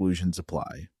 Exclusions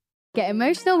apply. Get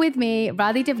emotional with me,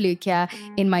 Radhi Devlukia,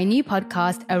 in my new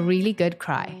podcast, A Really Good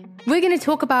Cry. We're going to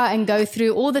talk about and go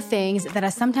through all the things that are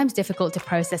sometimes difficult to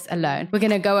process alone. We're going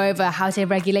to go over how to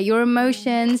regulate your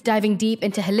emotions, diving deep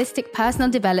into holistic personal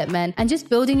development, and just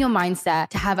building your mindset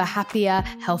to have a happier,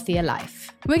 healthier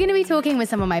life. We're going to be talking with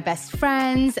some of my best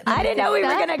friends. I didn't know we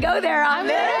were going to go there on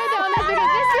this.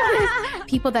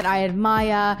 People that I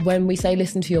admire. When we say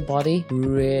listen to your body,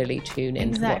 really tune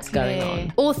into what's going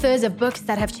on. Authors of books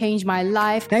that have changed my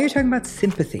life. Now you're talking about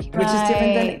sympathy, which is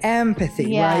different than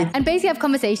empathy, right? And basically have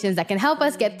conversations that can help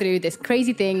us get through this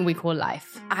crazy thing we call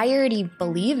life. I already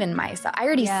believe in myself. I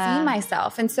already see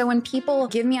myself. And so when people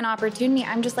give me an opportunity,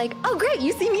 I'm just like, oh, great,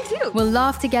 you see me too. We'll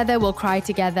laugh together, we'll cry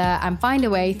together, and find a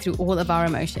way through all of our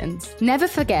emotions. Never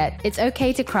forget, it's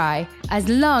okay to cry, as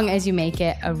long as you make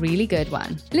it a really good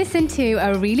one. Listen to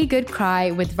A Really Good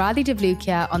Cry with Radhi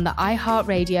Devlukia on the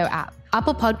iHeartRadio app,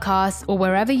 Apple Podcasts, or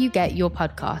wherever you get your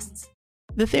podcasts.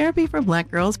 The Therapy for Black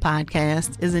Girls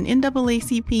podcast is an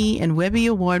NAACP and Webby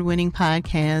Award-winning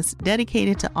podcast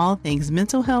dedicated to all things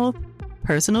mental health,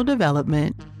 personal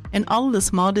development, and all of the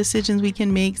small decisions we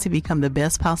can make to become the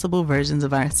best possible versions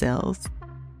of ourselves.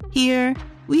 Here,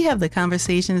 we have the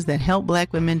conversations that help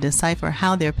Black women decipher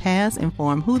how their past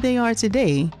inform who they are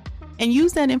today and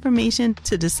use that information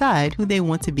to decide who they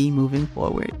want to be moving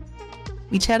forward.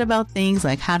 We chat about things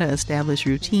like how to establish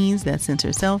routines that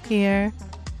center self-care,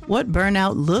 what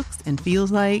burnout looks and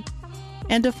feels like,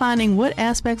 and defining what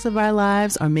aspects of our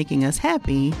lives are making us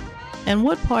happy and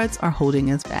what parts are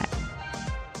holding us back.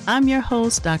 I'm your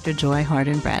host, Dr. Joy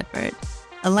Harden Bradford,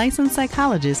 a licensed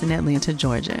psychologist in Atlanta,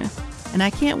 Georgia, and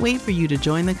I can't wait for you to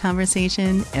join the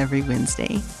conversation every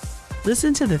Wednesday.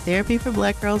 Listen to the Therapy for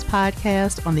Black Girls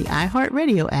podcast on the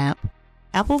iHeartRadio app,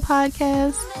 Apple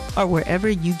Podcasts, or wherever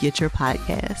you get your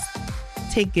podcasts.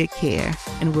 Take good care,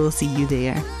 and we'll see you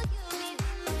there.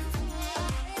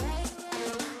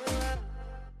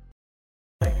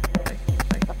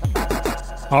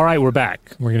 All right, we're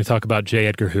back. We're going to talk about J.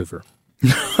 Edgar Hoover.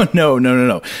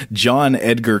 No. John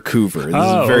Edgar Coover. This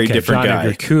is a very different John guy.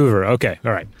 Edgar Coover. Okay,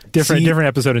 all right. Different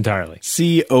episode entirely.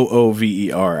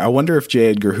 Coover. I wonder if J.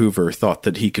 Edgar Hoover thought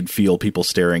that he could feel people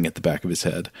staring at the back of his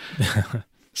head.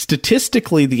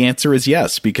 Statistically, the answer is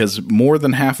yes, because more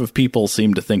than half of people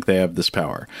seem to think they have this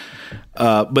power.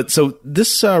 But so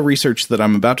this research that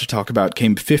I'm about to talk about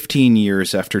came 15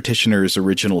 years after Titchener's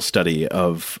original study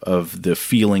of the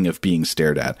feeling of being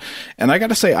stared at. And I got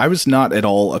to say, I was not at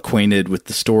all acquainted with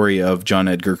the story of John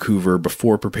Edgar Coover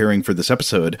before preparing for this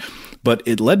episode, but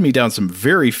it led me down some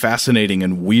very fascinating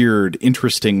and weird,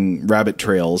 interesting rabbit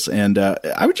trails. And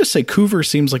I would just say Coover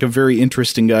seems like a very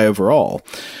interesting guy overall.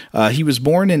 He was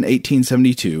born in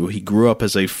 1872. He grew up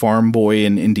as a farm boy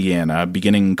in Indiana,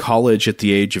 beginning college at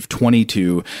the age of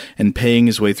 22 and paying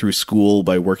his way through school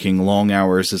by working long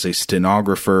hours as a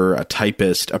stenographer, a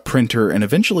typist, a printer, and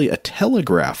eventually a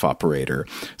telegraph operator.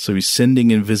 So he's sending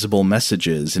invisible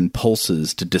messages and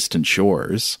pulses to distant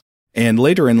shores. And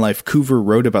later in life, Coover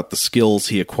wrote about the skills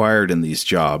he acquired in these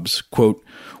jobs. Quote,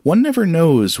 "One never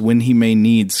knows when he may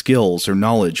need skills or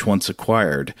knowledge once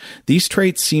acquired. These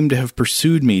traits seem to have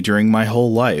pursued me during my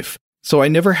whole life. So I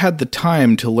never had the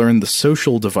time to learn the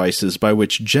social devices by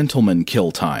which gentlemen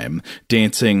kill time.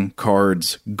 Dancing,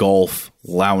 cards, golf,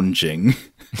 lounging."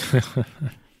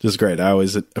 Just great. I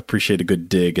always appreciate a good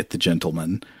dig at the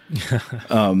gentleman.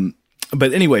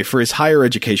 But anyway, for his higher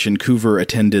education, Coover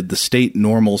attended the State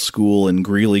Normal School in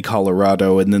Greeley,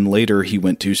 Colorado, and then later he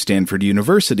went to Stanford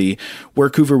University, where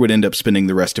Coover would end up spending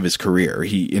the rest of his career.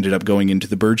 He ended up going into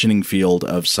the burgeoning field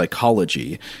of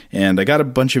psychology. And I got a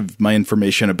bunch of my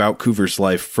information about Coover's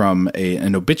life from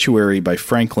an obituary by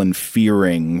Franklin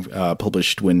Fearing,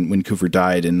 published when Coover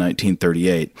died in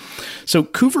 1938. So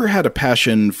Coover had a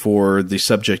passion for the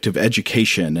subject of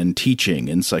education and teaching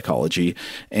in psychology,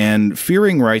 and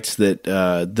Fearing writes that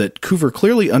Coover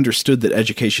clearly understood that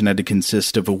education had to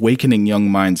consist of awakening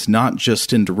young minds not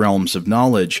just into realms of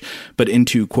knowledge, but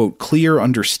into, quote, clear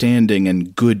understanding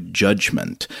and good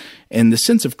judgment. And the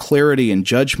sense of clarity and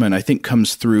judgment, I think,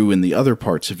 comes through in the other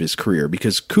parts of his career,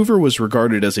 because Coover was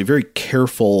regarded as a very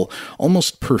careful,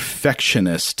 almost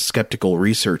perfectionist skeptical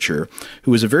researcher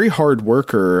who was a very hard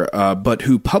worker, but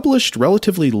who published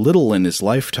relatively little in his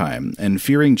lifetime. And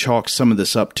Fearing chalks some of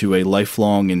this up to a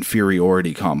lifelong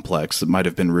inferiority complex that might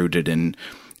have been rooted in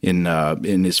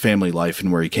his family life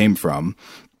and where he came from.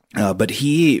 But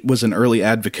he was an early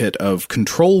advocate of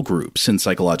control groups in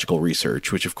psychological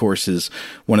research, which, of course, is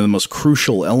one of the most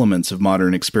crucial elements of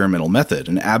modern experimental method,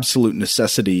 an absolute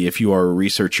necessity if you are a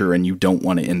researcher and you don't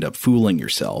want to end up fooling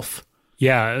yourself.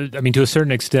 Yeah, I mean, to a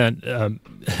certain extent,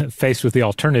 faced with the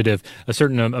alternative, a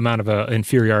certain amount of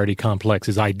inferiority complex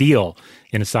is ideal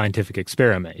in a scientific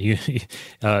experiment. You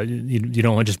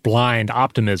don't want just blind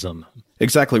optimism.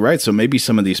 Exactly right. So maybe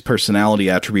some of these personality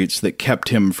attributes that kept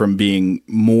him from being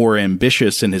more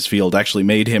ambitious in his field actually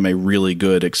made him a really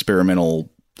good experimental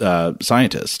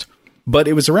scientist. But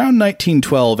it was around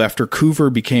 1912, after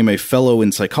Coover became a fellow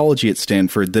in psychology at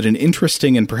Stanford, that an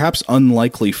interesting and perhaps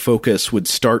unlikely focus would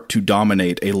start to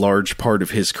dominate a large part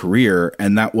of his career,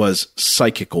 and that was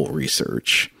psychical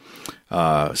research.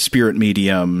 Spirit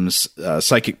mediums,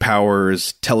 psychic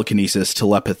powers, telekinesis,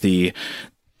 telepathy.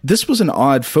 This was an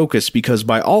odd focus because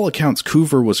by all accounts,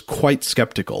 Coover was quite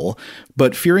skeptical,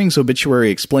 but Fearing's obituary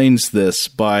explains this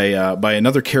by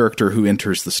another character who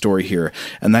enters the story here,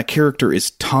 and that character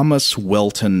is Thomas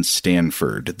Welton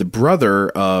Stanford, the brother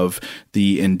of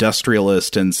the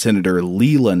industrialist and Senator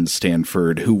Leland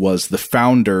Stanford, who was the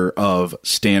founder of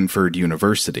Stanford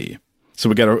University. So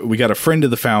we got a friend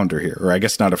of the founder here, or I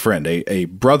guess not a friend, a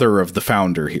brother of the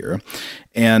founder here.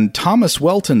 And Thomas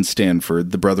Welton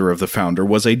Stanford, the brother of the founder,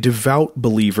 was a devout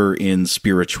believer in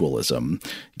spiritualism.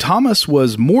 Thomas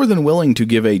was more than willing to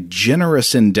give a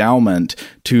generous endowment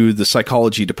to the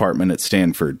psychology department at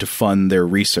Stanford to fund their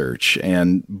research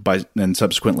and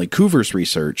subsequently Coover's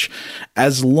research,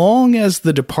 as long as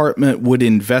the department would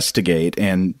investigate,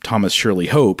 and Thomas surely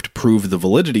hoped, prove the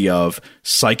validity of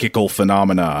psychical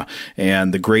phenomena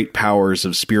and the great powers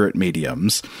of spirit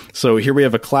mediums. So here we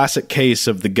have a classic case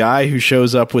of the guy who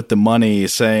shows up with the money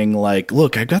saying, like,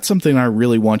 look, I've got something I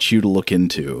really want you to look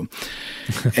into.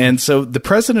 And so the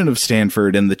president of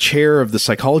Stanford and the chair of the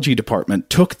psychology department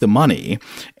took the money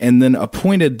and then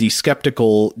appointed the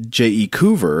skeptical J.E.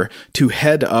 Coover to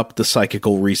head up the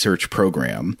psychical research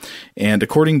program. And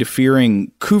according to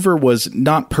Fearing, Coover was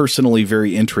not personally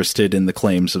very interested in the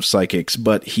claims of psychics,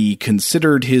 but he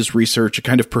considered his research a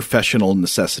kind of professional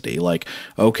necessity. Like,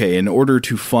 okay, in order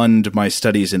to fund my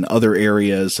studies in other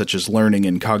areas such as learning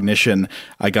and cognition,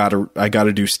 I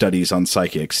gotta do studies on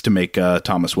psychics to make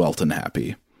Thomas Welton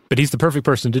happy. But he's the perfect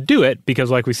person to do it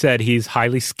because, like we said, he's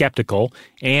highly skeptical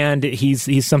and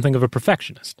he's something of a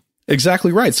perfectionist.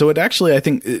 Exactly right. So I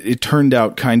think it turned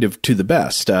out kind of to the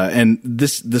best. And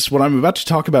this what I'm about to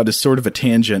talk about is sort of a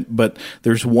tangent, but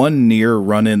there's one near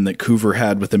run-in that Coover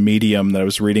had with a medium that I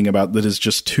was reading about that is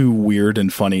just too weird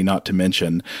and funny not to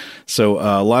mention. So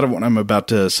a lot of what I'm about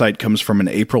to cite comes from an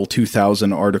April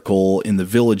 2000 article in the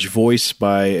Village Voice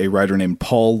by a writer named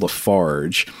Paul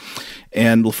Lafarge.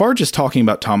 And Lafarge is talking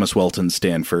about Thomas Welton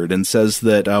Stanford and says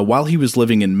that while he was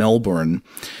living in Melbourne,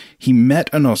 he met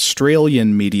an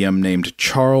Australian medium named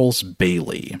Charles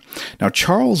Bailey. Now,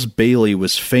 Charles Bailey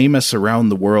was famous around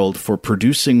the world for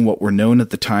producing what were known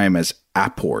at the time as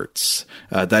apports,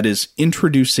 that is,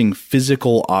 introducing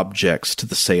physical objects to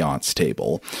the seance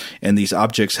table. And these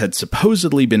objects had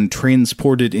supposedly been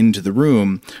transported into the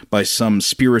room by some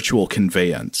spiritual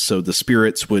conveyance. So the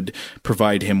spirits would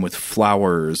provide him with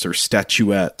flowers or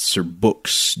statuettes or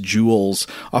books, jewels,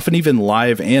 often even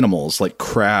live animals like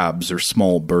crabs or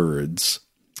small birds.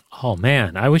 Oh,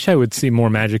 man, I wish I would see more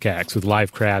magic acts with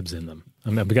live crabs in them.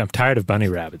 I'm tired of bunny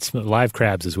rabbits. Live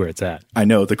crabs is where it's at. I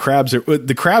know the crabs are going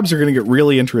to get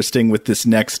really interesting with this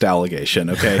next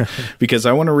allegation, okay? Because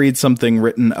I want to read something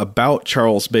written about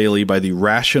Charles Bailey by the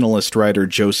rationalist writer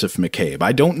Joseph McCabe.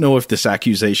 I don't know if this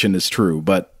accusation is true,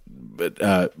 but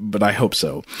I hope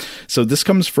so. So this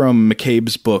comes from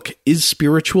McCabe's book, Is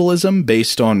Spiritualism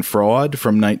Based on Fraud?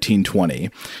 From 1920.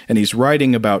 And he's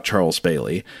writing about Charles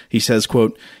Bailey. He says,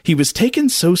 quote, he was taken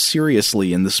so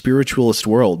seriously in the spiritualist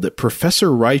world that Professor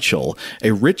Reichel,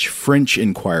 a rich French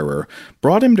inquirer,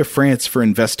 brought him to France for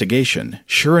investigation.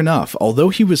 Sure enough, although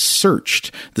he was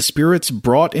searched, the spirits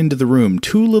brought into the room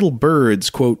 2 little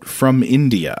birds, quote, from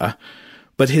India.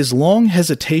 But his long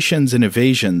hesitations and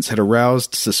evasions had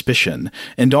aroused suspicion,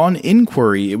 and on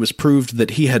inquiry it was proved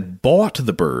that he had bought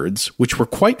the birds, which were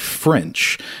quite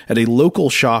French, at a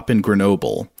local shop in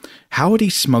Grenoble. How had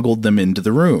he smuggled them into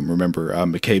the room? Remember,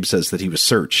 McCabe says that he was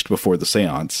searched before the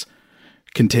seance.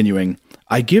 Continuing,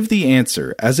 I give the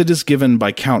answer, as it is given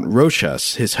by Count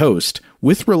Rochas, his host,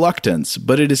 with reluctance,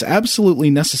 but it is absolutely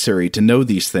necessary to know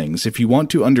these things if you want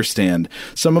to understand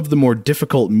some of the more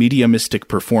difficult mediumistic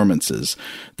performances.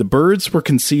 The birds were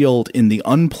concealed in the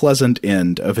unpleasant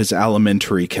end of his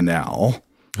alimentary canal.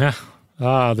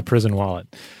 The prison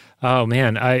wallet. Oh,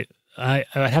 man, I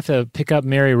have to pick up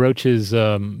Mary Roach's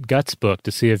Guts book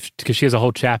to see because she has a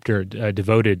whole chapter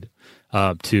devoted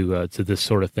to this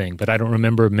sort of thing, but I don't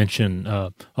remember mention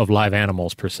of live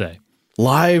animals per se.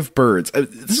 Live birds.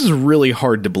 This is really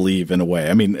hard to believe in a way.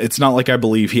 I mean, it's not like I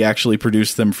believe he actually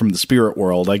produced them from the spirit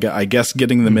world. I guess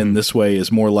getting them in this way is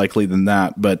more likely than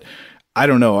that, but I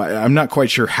don't know. I'm not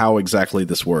quite sure how exactly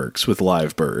this works with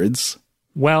live birds.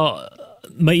 Well,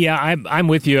 but yeah, I'm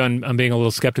with you on being a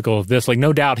little skeptical of this. Like,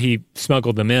 no doubt he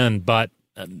smuggled them in, but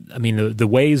I mean, the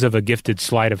ways of a gifted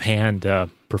sleight of hand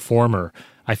performer,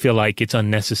 I feel like it's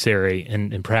unnecessary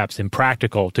and perhaps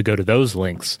impractical to go to those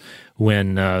lengths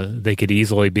when they could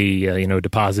easily be,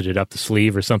 deposited up the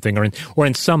sleeve or something, or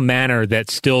in some manner that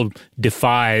still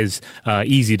defies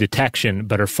easy detection,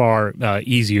 but are far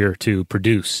easier to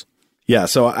produce. Yeah,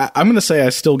 so I'm going to say I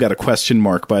still got a question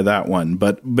mark by that one,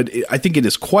 but I think it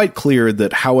is quite clear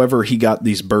that however he got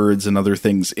these birds and other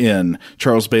things in,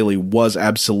 Charles Bailey was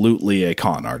absolutely a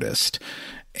con artist.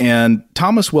 And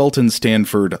Thomas Welton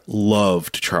Stanford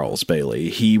loved Charles Bailey.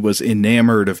 He was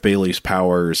enamored of Bailey's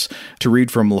powers. To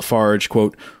read from Lafarge,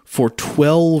 quote, For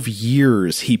 12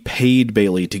 years, he paid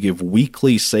Bailey to give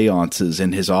weekly seances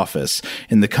in his office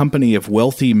in the company of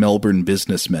wealthy Melbourne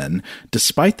businessmen,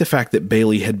 despite the fact that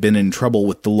Bailey had been in trouble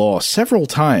with the law several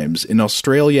times in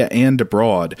Australia and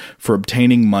abroad for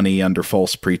obtaining money under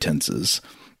false pretenses.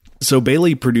 So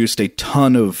Bailey produced a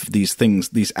ton of these things,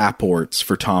 these apports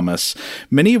for Thomas,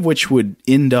 many of which would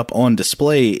end up on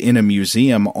display in a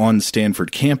museum on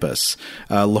Stanford campus.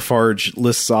 Lafarge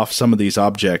lists off some of these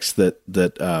objects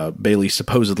that Bailey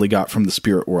supposedly got from the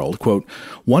spirit world. Quote,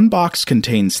 "One box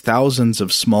contains thousands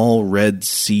of small red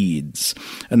seeds.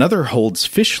 Another holds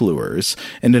fish lures,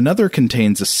 and another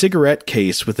contains a cigarette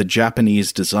case with a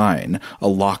Japanese design, a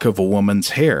lock of a woman's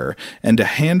hair, and a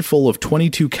handful of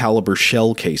 .22 caliber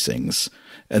shell casings."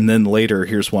 And then later,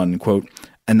 here's one, quote,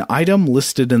 "An item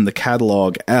listed in the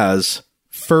catalog as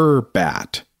fur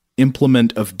bat,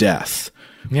 implement of death."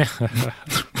 Yeah.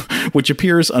 Which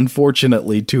appears,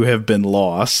 unfortunately, to have been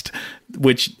lost,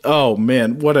 which, oh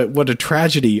man, what a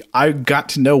tragedy. I got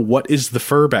to know, what is the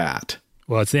fur bat?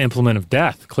 Well, it's the implement of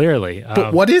death, clearly.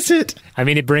 But what is it? I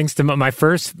mean, it brings to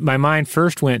my mind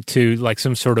first went to like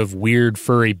some sort of weird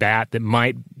furry bat that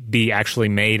might be actually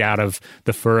made out of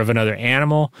the fur of another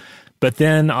animal. But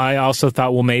then I also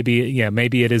thought, well, maybe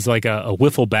it is like a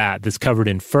wiffle bat that's covered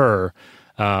in fur,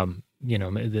 and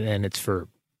it's for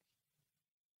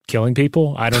killing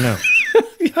people. I don't know.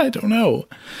 Yeah, I don't know.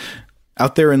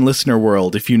 Out there in listener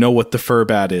world, if you know what the fur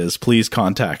bat is, please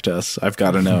contact us. I've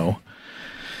got to know.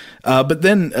 But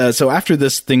then, so after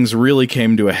this, things really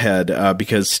came to a head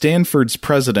because Stanford's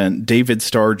president, David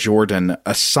Starr Jordan,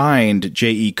 assigned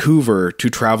J.E. Coover to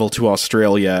travel to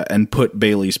Australia and put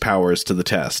Bailey's powers to the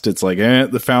test. It's like,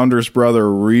 the founder's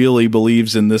brother really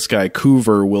believes in this guy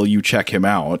Coover. Will you check him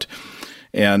out?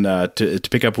 And to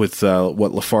pick up with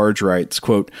what Lafarge writes,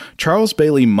 quote, "Charles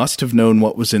Bailey must have known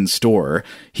what was in store.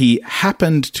 He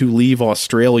happened to leave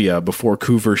Australia before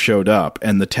Coover showed up,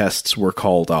 and the tests were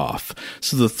called off."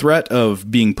 So the threat of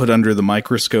being put under the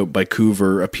microscope by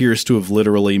Coover appears to have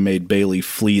literally made Bailey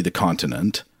flee the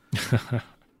continent.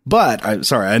 But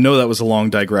I know that was a long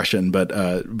digression, but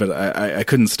I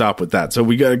couldn't stop with that. So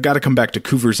we got to come back to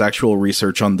Coover's actual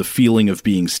research on the feeling of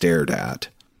being stared at.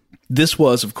 This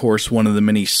was, of course, one of the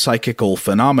many psychical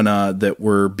phenomena that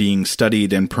were being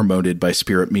studied and promoted by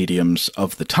spirit mediums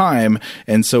of the time,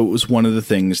 and so it was one of the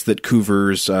things that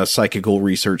Coover's psychical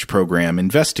research program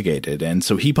investigated. And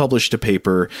so he published a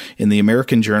paper in the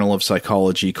American Journal of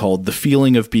Psychology called The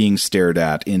Feeling of Being Stared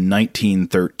At in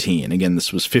 1913. Again,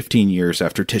 this was 15 years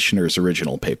after Tishner's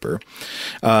original paper.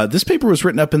 This paper was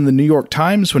written up in the New York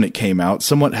Times when it came out,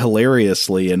 somewhat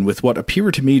hilariously, and with what appear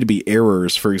to me to be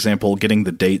errors, for example, getting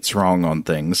the dates wrong on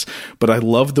things, but I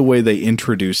love the way they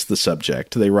introduce the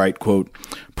subject. They write, quote,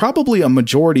 "Probably a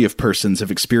majority of persons have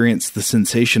experienced the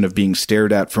sensation of being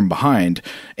stared at from behind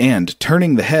and,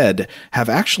 turning the head, have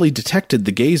actually detected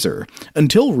the gazer.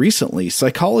 Until recently,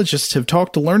 psychologists have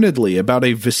talked learnedly about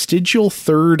a vestigial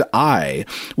third eye,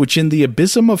 which in the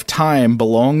abysm of time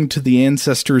belonged to the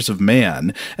ancestors of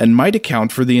man and might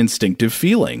account for the instinctive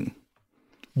feeling."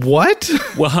 What?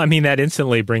 Well, I mean, that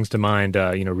instantly brings to mind,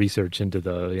 research into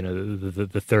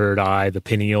the third eye, the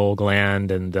pineal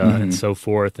gland, and so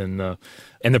forth, and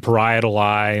the parietal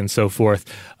eye, and so forth.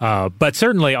 But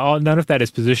certainly, none of that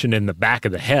is positioned in the back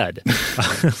of the head.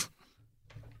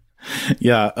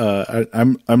 Yeah,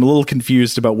 I'm a little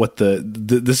confused about what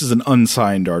this is an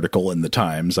unsigned article in the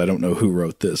Times. I don't know who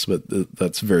wrote this, but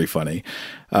that's very funny.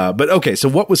 But okay, so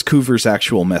what was Coover's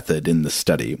actual method in the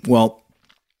study? Well,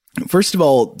 first of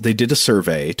all, they did a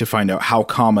survey to find out how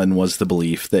common was the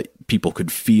belief that people could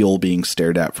feel being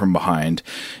stared at from behind,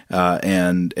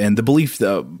 and the belief,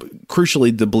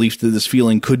 crucially, the belief that this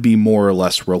feeling could be more or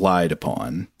less relied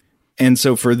upon. And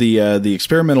so for the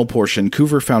experimental portion,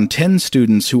 Coover found 10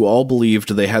 students who all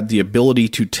believed they had the ability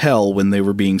to tell when they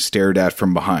were being stared at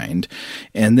from behind.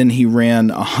 And then he ran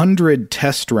 100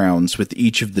 test rounds with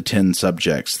each of the 10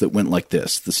 subjects that went like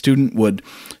this. The student would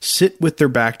sit with their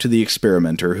back to the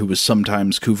experimenter, who was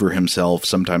sometimes Coover himself,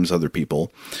 sometimes other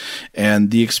people,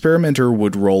 and the experimenter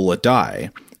would roll a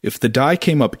die. If the die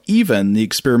came up even, the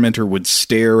experimenter would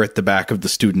stare at the back of the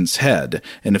student's head,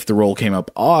 and if the roll came up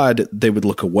odd, they would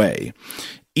look away.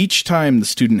 Each time, the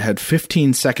student had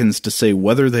 15 seconds to say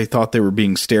whether they thought they were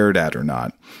being stared at or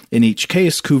not. In each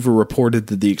case, Coover reported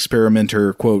that the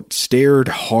experimenter, quote, stared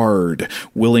hard,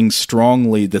 willing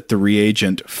strongly that the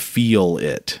reagent feel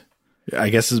it. I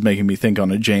guess this is making me think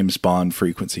on a James Bond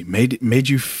frequency. Made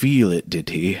you feel it, did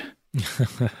he?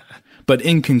 But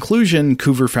in conclusion,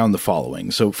 Coover found the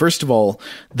following. So first of all,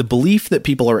 the belief that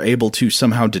people are able to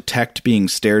somehow detect being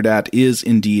stared at is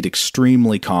indeed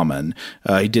extremely common.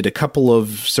 He did a couple of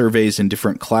surveys in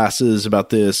different classes about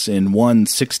this. In one,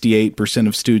 68%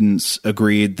 of students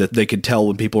agreed that they could tell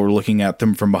when people were looking at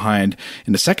them from behind.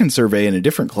 In a second survey in a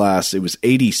different class, it was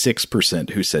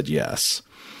 86% who said yes.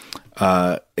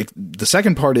 The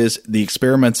second part is the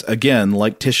experiments, again,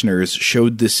 like Tishner's,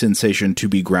 showed this sensation to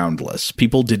be groundless.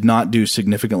 People did not do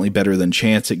significantly better than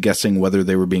chance at guessing whether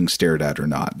they were being stared at or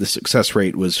not. The success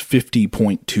rate was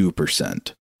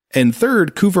 50.2%. And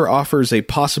third, Coover offers a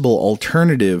possible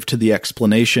alternative to the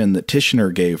explanation that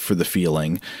Tishner gave for the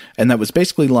feeling, and that was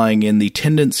basically lying in the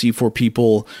tendency for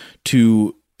people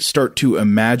to start to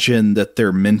imagine that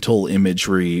their mental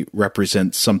imagery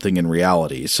represents something in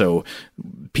reality. So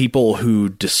people who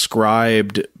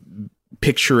described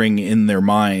picturing in their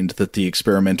mind that the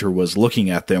experimenter was looking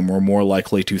at them were more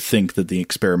likely to think that the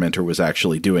experimenter was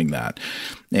actually doing that.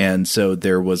 And so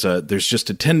there's just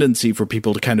a tendency for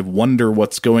people to kind of wonder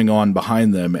what's going on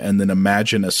behind them and then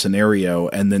imagine a scenario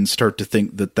and then start to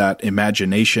think that that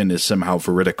imagination is somehow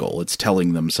veridical. It's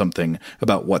telling them something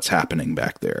about what's happening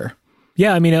back there.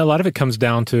 Yeah, I mean, a lot of it comes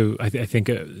down to, I think,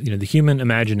 the human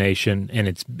imagination and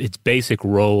its basic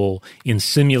role in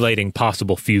simulating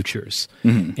possible futures.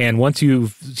 Mm-hmm. And once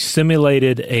you've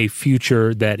simulated a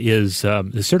future that is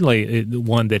certainly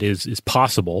one that is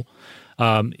possible,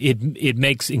 it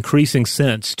makes increasing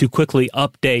sense to quickly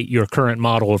update your current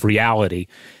model of reality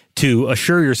to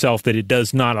assure yourself that it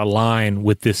does not align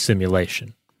with this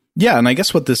simulation. Yeah, and I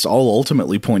guess what this all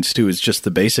ultimately points to is just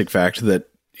the basic fact that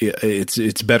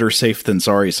it's better safe than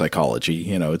sorry psychology.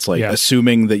 You know, it's like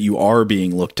assuming that you are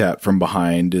being looked at from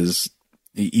behind is,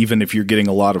 even if you're getting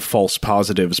a lot of false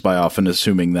positives by often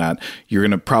assuming that, you're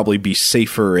going to probably be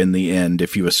safer in the end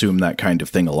if you assume that kind of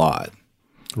thing a lot.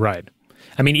 Right.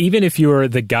 I mean, even if you're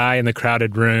the guy in the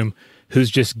crowded room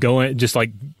who's just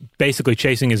basically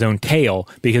chasing his own tail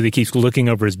because he keeps looking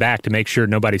over his back to make sure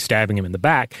nobody's stabbing him in the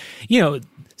back,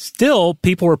 still,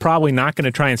 people are probably not going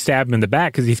to try and stab him in the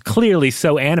back because he's clearly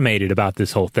so animated about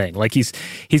this whole thing. Like he's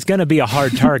going to be a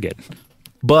hard target.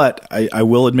 But I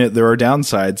will admit there are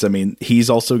downsides. I mean,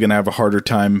 he's also going to have a harder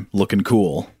time looking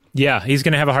cool. Yeah, he's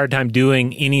going to have a hard time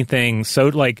doing anything. So,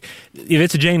 like, if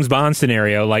it's a James Bond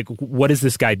scenario, like, what does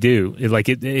this guy do? Like,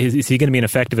 is he going to be an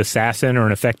effective assassin or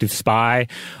an effective spy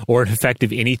or an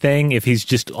effective anything if he's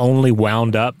just only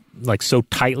wound up, like, so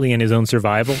tightly in his own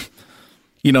survival?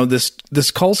 You know, this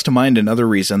calls to mind another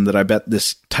reason that I bet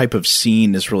this type of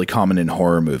scene is really common in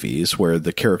horror movies, where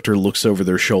the character looks over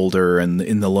their shoulder and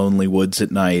in the lonely woods at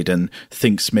night and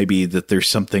thinks maybe that there's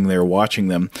something there watching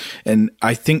them. And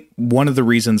I think one of the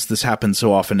reasons this happens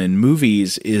so often in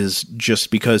movies is just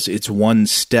because it's one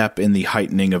step in the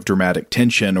heightening of dramatic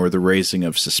tension or the raising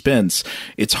of suspense.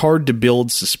 It's hard to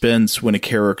build suspense when a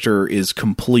character is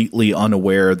completely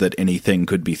unaware that anything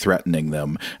could be threatening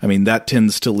them. I mean, that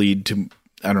tends to lead to,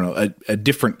 I don't know, a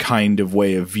different kind of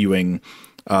way of viewing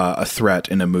a threat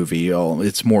in a movie.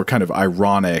 It's more kind of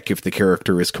ironic if the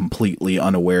character is completely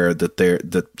unaware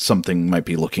that something might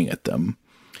be looking at them.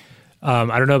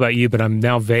 I don't know about you, but I'm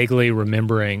now vaguely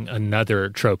remembering another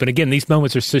trope. And again, these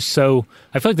moments are just so,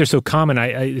 I feel like they're so common.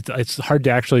 It's hard to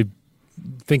actually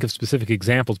think of specific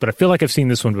examples, but I feel like I've seen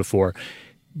this one before.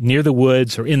 Near the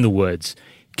woods or in the woods,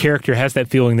 character has that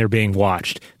feeling they're being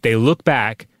watched. They look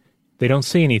back. They don't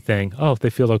see anything. Oh, they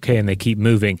feel okay, and they keep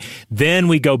moving. Then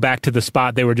we go back to the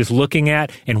spot they were just looking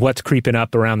at, and what's creeping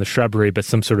up around the shrubbery but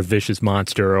some sort of vicious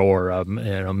monster or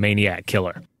a maniac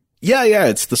killer. Yeah,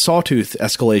 it's the Sawtooth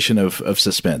escalation of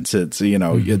suspense. It's,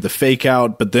 the fake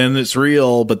out, but then it's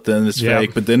real, but then it's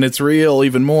fake, but then it's real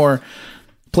even more.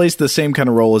 Plays the same kind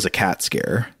of role as a cat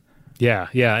scare.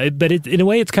 Yeah. But in a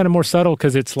way, it's kind of more subtle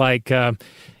because it's like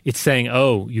it's saying,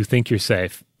 oh, you think you're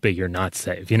safe, but you're not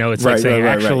safe. It's like saying,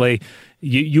 actually,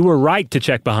 you were right to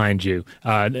check behind you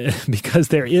because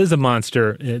there is a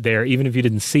monster there, even if you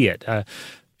didn't see it.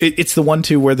 It's the one,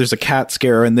 too, where there's a cat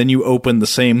scare, and then you open the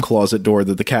same closet door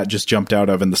that the cat just jumped out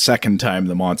of, and the second time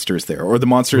the monster's there, or the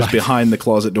monster's behind the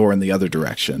closet door in the other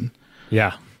direction.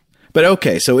 Yeah. But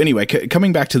okay, so anyway,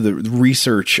 coming back to the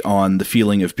research on the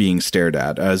feeling of being stared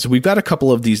at, so we've got a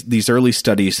couple of these early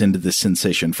studies into this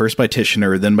sensation, first by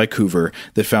Tishner, then by Coover,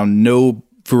 that found no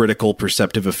veridical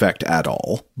perceptive effect at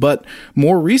all. But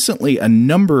more recently, a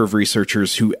number of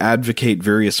researchers who advocate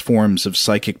various forms of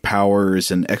psychic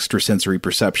powers and extrasensory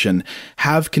perception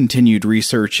have continued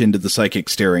research into the psychic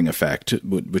staring effect,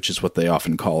 which is what they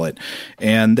often call it.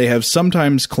 And they have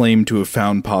sometimes claimed to have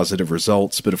found positive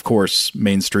results, but of course,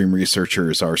 mainstream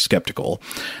researchers are skeptical.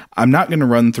 I'm not going to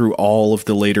run through all of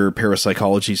the later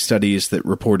parapsychology studies that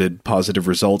reported positive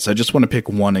results. I just want to pick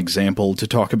one example to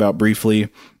talk about briefly.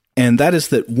 And that is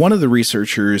that one of the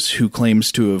researchers who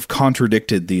claims to have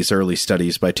contradicted these early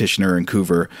studies by Tishner and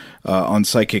Coover on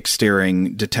psychic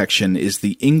staring detection is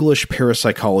the English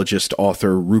parapsychologist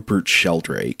author Rupert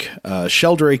Sheldrake.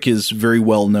 Sheldrake is very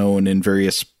well known in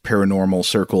various paranormal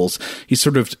circles. He's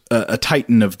sort of a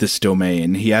titan of this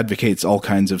domain. He advocates all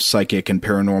kinds of psychic and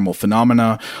paranormal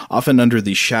phenomena, often under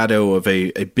the shadow of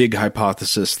a big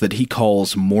hypothesis that he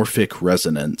calls morphic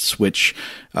resonance, which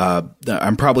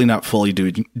I'm probably not fully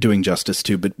doing justice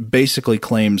to, but basically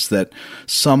claims that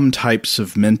some types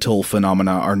of mental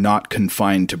phenomena are not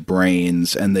confined to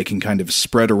brains, and they can kind of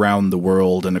spread around the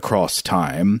world and across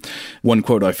time. One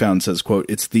quote I found says, quote,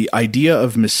 "It's the idea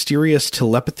of mysterious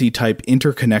telepathy-type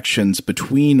interconnections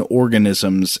between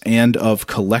organisms and of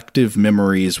collective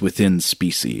memories within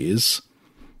species."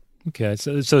 Okay,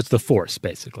 so it's the Force,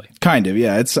 basically. Kind of,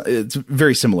 yeah. It's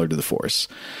very similar to the Force.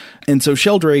 And so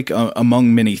Sheldrake,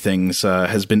 among many things,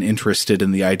 has been interested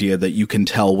in the idea that you can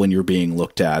tell when you're being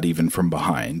looked at, even from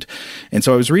behind. And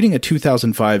so I was reading a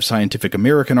 2005 Scientific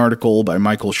American article by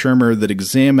Michael Shermer that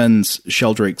examines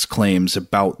Sheldrake's claims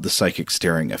about the psychic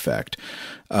staring effect.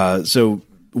 So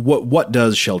what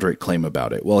does Sheldrake claim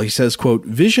about it? Well, he says, quote,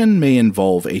 "Vision may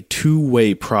involve a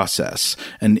two-way process,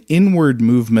 an inward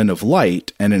movement of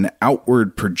light and an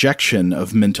outward projection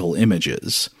of mental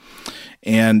images."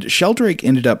 And Sheldrake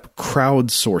ended up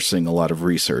crowdsourcing a lot of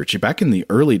research back in the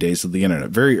early days of the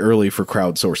internet, very early for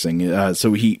crowdsourcing.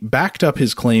 So he backed up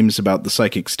his claims about the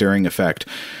psychic staring effect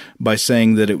by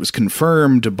saying that it was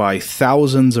confirmed by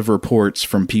thousands of reports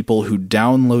from people who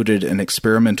downloaded an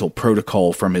experimental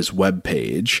protocol from his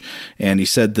webpage. And he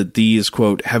said that these,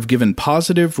 quote, "have given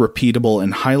positive, repeatable,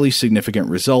 and highly significant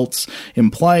results,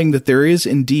 implying that there is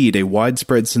indeed a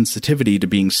widespread sensitivity to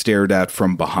being stared at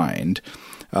from behind."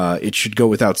 It should go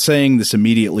without saying, this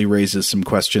immediately raises some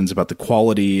questions about the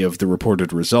quality of the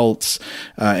reported results.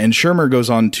 And Shermer goes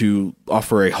on to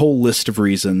offer a whole list of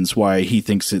reasons why he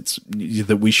thinks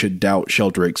that we should doubt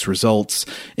Sheldrake's results,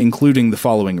 including the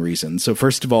following reasons. So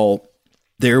first of all,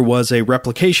 there was a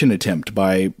replication attempt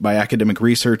by academic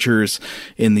researchers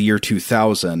in the year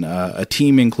 2000. A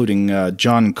team including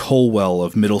John Colwell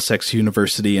of Middlesex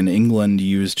University in England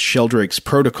used Sheldrake's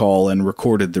protocol and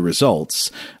recorded the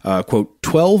results. Quote,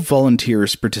 12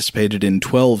 volunteers participated in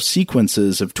 12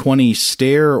 sequences of 20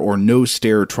 stare or no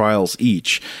stare trials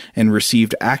each and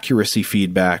received accuracy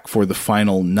feedback for the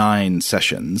final 9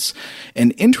 sessions.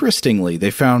 And interestingly,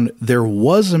 they found there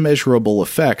was a measurable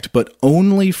effect, but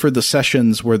only for the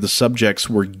sessions where the subjects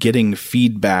were getting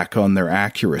feedback on their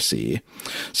accuracy.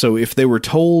 So if they were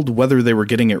told whether they were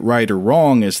getting it right or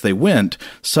wrong as they went,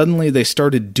 suddenly they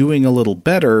started doing a little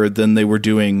better than they were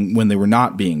doing when they were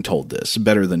not being told this,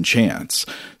 better than chance.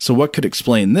 So what could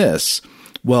explain this?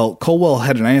 Well, Colwell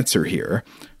had an answer here.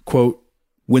 Quote,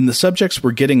 "When the subjects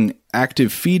were getting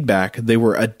active feedback, they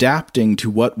were adapting to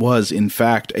what was, in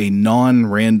fact, a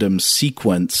non-random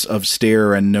sequence of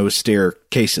stare and no stare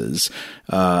cases.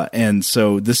 And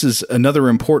so this is another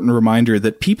important reminder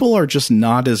that people are just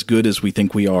not as good as we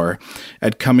think we are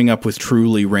at coming up with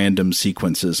truly random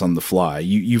sequences on the fly.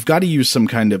 You've got to use some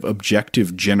kind of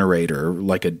objective generator,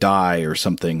 like a die or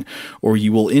something, or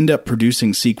you will end up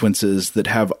producing sequences that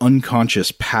have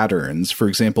unconscious patterns. For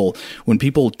example, when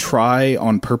people try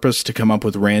on purpose to come up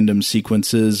with random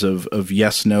sequences of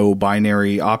yes-no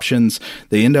binary options,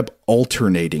 they end up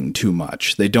alternating too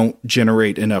much. They don't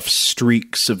generate enough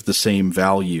streaks of the same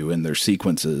value in their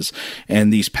sequences,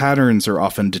 and these patterns are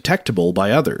often detectable by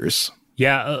others.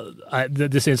 Yeah,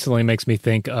 this instantly makes me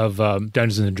think of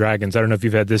Dungeons & Dragons. I don't know if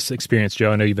you've had this experience,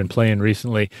 Joe. I know you've been playing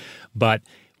recently, but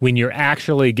when you're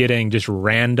actually getting just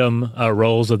random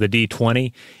rolls of the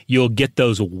D20, you'll get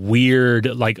those weird,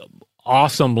 like,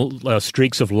 awesome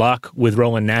streaks of luck with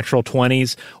rolling natural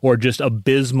 20s, or just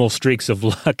abysmal streaks of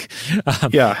luck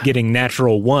getting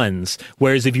natural 1s.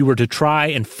 Whereas if you were to try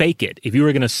and fake it, if you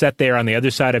were going to sit there on the other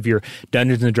side of your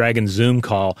Dungeons & Dragons Zoom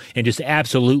call and just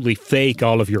absolutely fake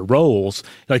all of your rolls,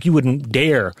 like you wouldn't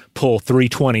dare pull 3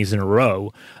 20s in a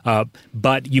row,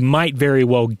 but you might very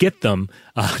well get them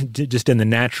just in the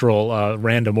natural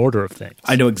random order of things.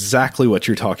 I know exactly what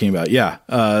you're talking about. Yeah.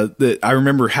 I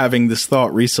remember having this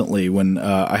thought recently when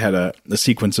I had a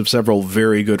sequence of several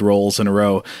very good rolls in a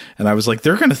row. And I was like,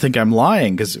 they're going to think I'm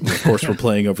lying because, of course, we're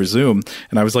playing over Zoom.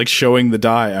 And I was like showing the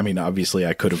die. I mean, obviously,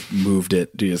 I could have moved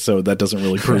it, so that doesn't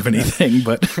really prove anything.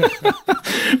 But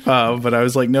I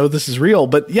was like, no, this is real.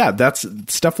 But yeah, that's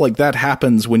stuff like that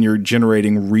happens when you're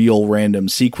generating real random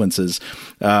sequences.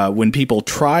 When people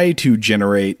try to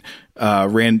generate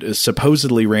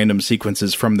supposedly random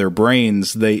sequences from their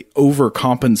brains, they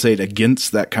overcompensate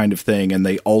against that kind of thing, and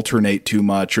they alternate too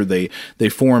much, or they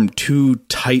form too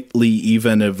tightly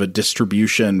even of a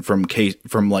distribution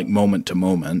from like moment to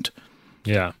moment.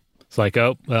 Yeah, it's like,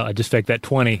 oh well, I just faked that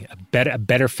 20. I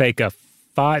better fake a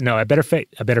 5. No, I better fake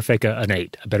an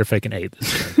 8. I better fake an 8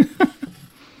 this time.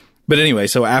 But anyway,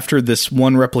 so after this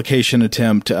one replication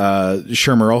attempt,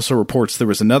 Shermer also reports there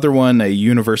was another one. A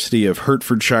University of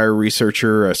Hertfordshire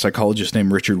researcher, a psychologist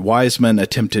named Richard Wiseman,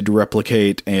 attempted to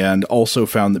replicate and also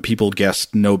found that people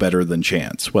guessed no better than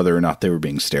chance whether or not they were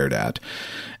being stared at.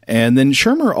 And then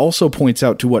Shermer also points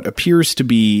out to what appears to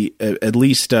be, at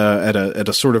least at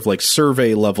a sort of like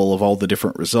survey level of all the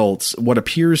different results, what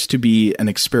appears to be an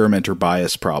experimenter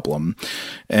bias problem.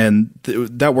 And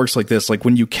that works like this. Like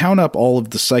when you count up all of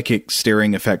the psychic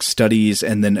staring effect studies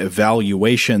and then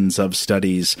evaluations of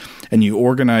studies, and you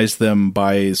organize them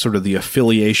by sort of the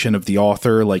affiliation of the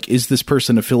author, like is this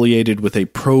person affiliated with a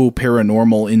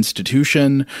pro-paranormal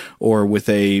institution or with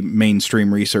a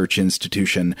mainstream research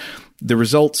institution? The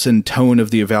results and tone of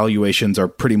the evaluations are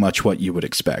pretty much what you would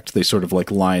expect. They sort of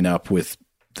like line up with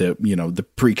the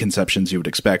preconceptions you would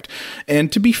expect.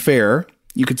 And to be fair,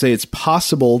 you could say it's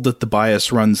possible that the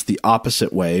bias runs the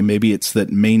opposite way. Maybe it's that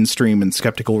mainstream and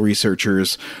skeptical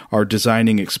researchers are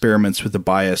designing experiments with a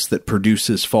bias that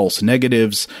produces false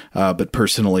negatives. But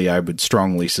personally, I would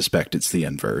strongly suspect it's the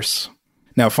inverse.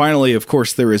 Now, finally, of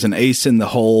course, there is an ace in the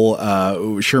hole.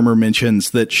 Shermer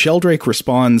mentions that Sheldrake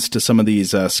responds to some of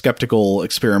these skeptical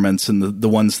experiments and the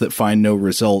ones that find no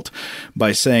result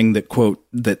by saying that, quote,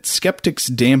 that skeptics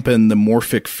dampen the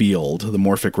morphic field, the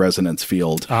morphic resonance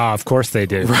field. Ah, of course they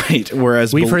do. Right.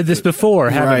 Whereas we've heard this before,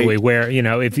 haven't we? Right.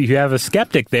 Where, if you have a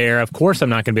skeptic there, of course I'm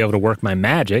not going to be able to work my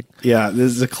magic. Yeah,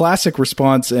 this is a classic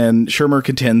response, and Shermer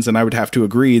contends, and I would have to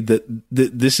agree, that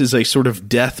this is a sort of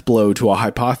death blow to a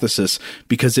hypothesis,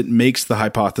 because it makes the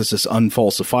hypothesis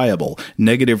unfalsifiable.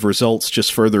 Negative results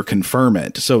just further confirm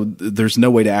it. So there's no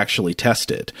way to actually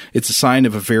test it. It's a sign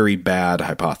of a very bad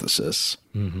hypothesis.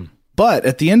 Mm-hmm. But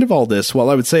at the end of all this, while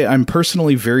I would say I'm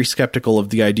personally very skeptical of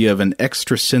the idea of an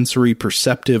extrasensory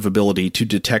perceptive ability to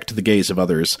detect the gaze of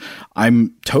others,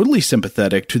 I'm totally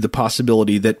sympathetic to the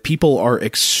possibility that people are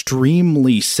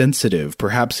extremely sensitive,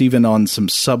 perhaps even on some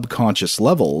subconscious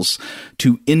levels,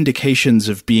 to indications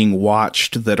of being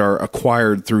watched that are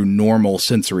acquired through normal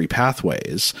sensory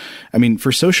pathways. I mean,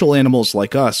 for social animals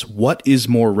like us, what is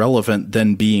more relevant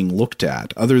than being looked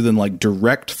at, other than like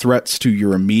direct threats to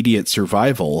your immediate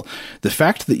survival? The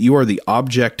fact that you are the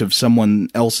object of someone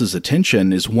else's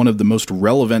attention is one of the most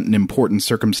relevant and important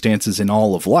circumstances in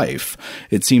all of life.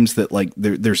 It seems that like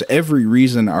there's every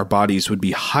reason our bodies would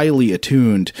be highly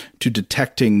attuned to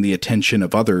detecting the attention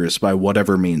of others by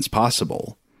whatever means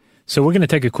possible. So we're going to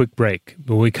take a quick break.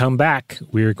 When we come back,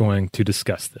 we're going to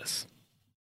discuss this.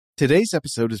 Today's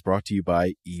episode is brought to you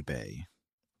by eBay.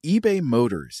 eBay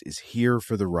Motors is here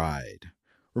for the ride.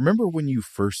 Remember when you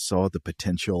first saw the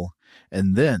potential?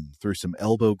 And then, through some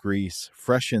elbow grease,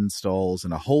 fresh installs,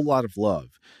 and a whole lot of love,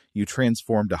 you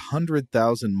transformed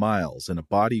 100,000 miles and a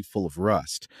body full of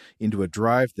rust into a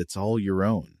drive that's all your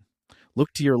own.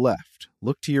 Look to your left.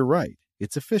 Look to your right.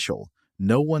 It's official.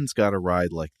 No one's got a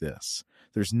ride like this.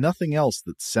 There's nothing else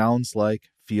that sounds like,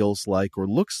 feels like, or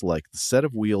looks like the set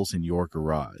of wheels in your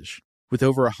garage. With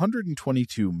over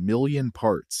 122 million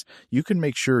parts, you can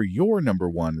make sure your number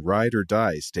one ride or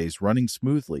die stays running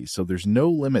smoothly, so there's no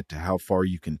limit to how far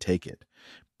you can take it.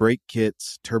 Brake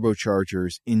kits,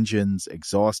 turbochargers, engines,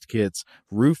 exhaust kits,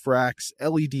 roof racks,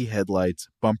 LED headlights,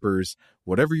 bumpers,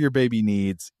 whatever your baby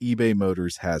needs, eBay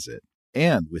Motors has it.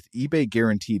 And with eBay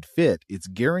Guaranteed Fit, it's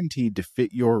guaranteed to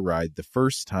fit your ride the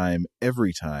first time,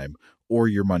 every time, or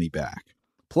your money back.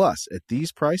 Plus, at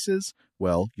these prices,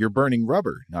 well, you're burning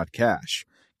rubber, not cash.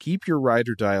 Keep your ride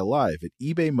or die alive at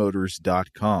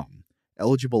ebaymotors.com.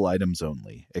 Eligible items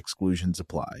only. Exclusions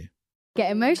apply. Get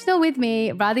emotional with me,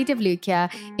 Radhi Devlukia,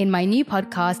 in my new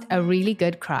podcast, A Really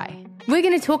Good Cry. We're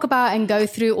going to talk about and go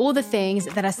through all the things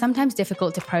that are sometimes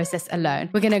difficult to process alone.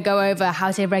 We're going to go over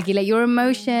how to regulate your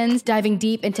emotions, diving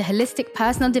deep into holistic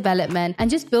personal development, and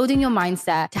just building your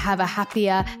mindset to have a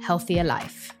happier, healthier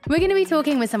life. We're going to be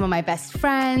talking with some of my best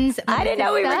friends. I didn't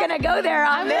know we were going to go there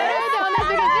on this.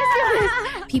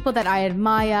 People that I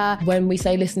admire. When we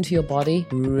say listen to your body,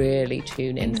 really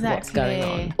tune into what's going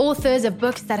on. Authors of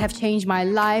books that have changed my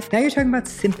life. Now you're talking about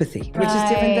sympathy, which is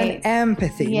different than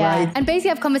empathy, right? And basically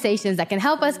have conversations that can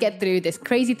help us get through this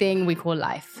crazy thing we call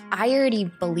life. I already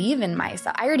believe in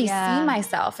myself. I already see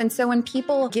myself. And so when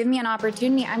people give me an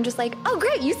opportunity, I'm just like, oh,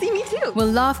 great, you see me too.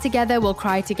 We'll laugh together, we'll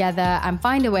cry together, and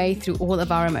find a way through all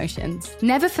of our emotions.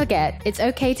 Never forget, it's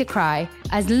okay to cry,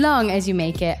 as long as you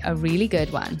make it a really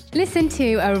good one. Listen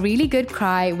to A Really Good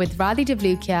Cry with Radhi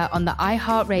Devlukia on the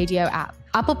iHeartRadio app,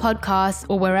 Apple Podcasts,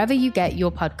 or wherever you get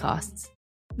your podcasts.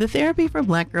 The Therapy for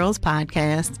Black Girls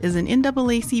podcast is an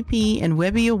NAACP and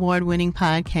Webby Award-winning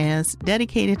podcast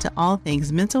dedicated to all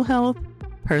things mental health,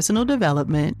 personal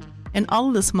development, and all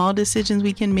of the small decisions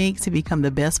we can make to become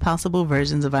the best possible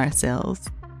versions of ourselves.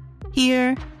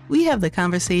 Here, we have the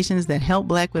conversations that help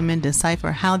Black women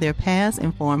decipher how their past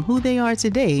inform who they are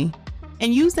today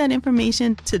and use that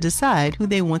information to decide who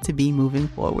they want to be moving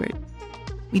forward.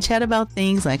 We chat about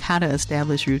things like how to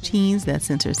establish routines that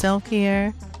center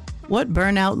self-care, what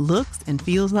burnout looks and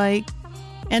feels like,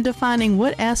 and defining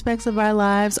what aspects of our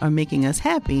lives are making us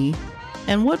happy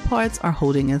and what parts are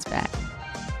holding us back.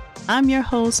 I'm your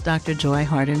host, Dr. Joy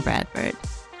Harden Bradford,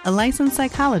 a licensed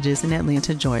psychologist in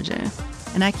Atlanta, Georgia,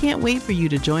 and I can't wait for you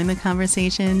to join the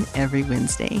conversation every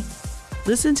Wednesday.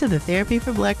 Listen to the Therapy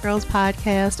for Black Girls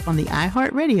podcast on the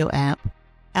iHeartRadio app,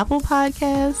 Apple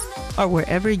Podcasts, or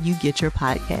wherever you get your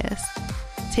podcasts.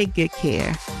 Take good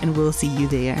care, and we'll see you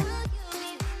there.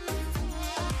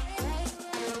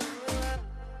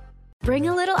 Bring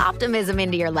a little optimism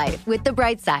into your life with The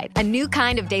Bright Side, a new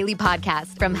kind of daily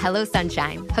podcast from Hello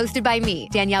Sunshine, hosted by me,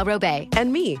 Danielle Robay.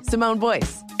 And me, Simone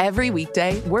Boyce. Every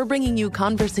weekday, we're bringing you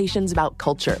conversations about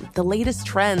culture, the latest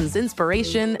trends,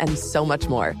 inspiration, and so much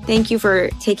more. Thank you for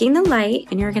taking the light,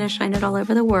 and you're going to shine it all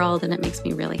over the world, and it makes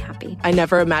me really happy. I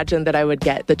never imagined that I would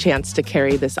get the chance to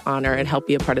carry this honor and help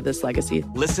be a part of this legacy.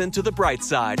 Listen to The Bright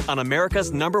Side on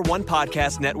America's #1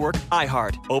 podcast network,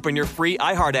 iHeart. Open your free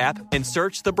iHeart app and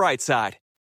search The Bright Side.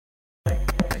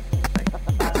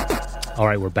 All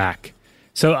right, we're back.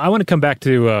 So I want to come back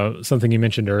to something you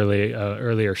mentioned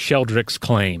earlier, Sheldrick's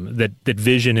claim that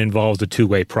vision involves a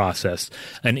two-way process,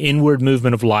 an inward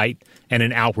movement of light and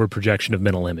an outward projection of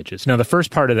mental images. Now, the first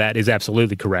part of that is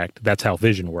absolutely correct. That's how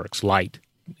vision works. Light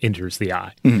enters the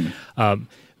eye. Mm-hmm.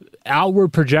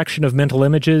 Outward projection of mental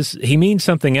images, he means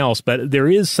something else, but there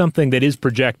is something that is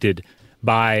projected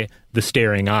by the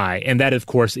staring eye. And that, of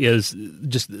course, is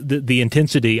just the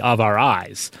intensity of our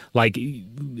eyes. Like,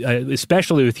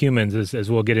 especially with humans, as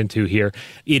we'll get into here,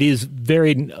 it is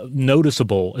very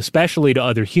noticeable, especially to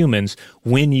other humans,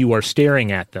 when you are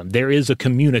staring at them. There is a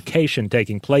communication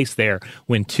taking place there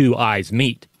when two eyes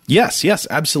meet. Yes,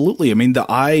 absolutely. I mean, the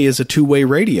eye is a two-way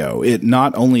radio. It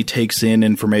not only takes in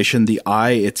information, the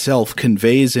eye itself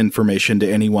conveys information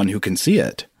to anyone who can see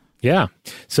it. Yeah.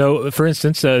 So, for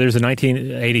instance, there's a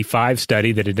 1985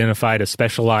 study that identified a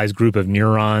specialized group of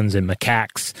neurons in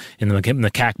macaques, in the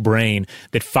macaque brain,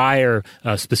 that fire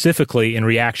specifically in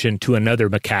reaction to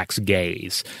another macaque's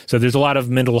gaze. So there's a lot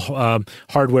of mental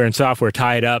hardware and software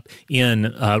tied up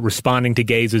in responding to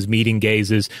gazes, meeting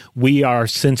gazes. We are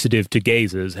sensitive to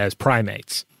gazes as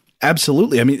primates.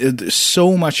 Absolutely. I mean,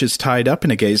 so much is tied up in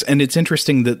a gaze. And it's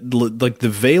interesting that like the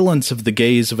valence of the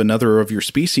gaze of another of your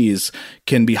species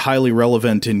can be highly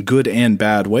relevant in good and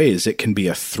bad ways. It can be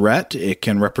a threat. It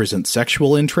can represent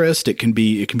sexual interest. It can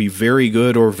be very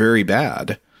good or very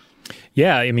bad.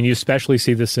 Yeah, I mean, you especially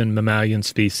see this in mammalian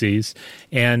species.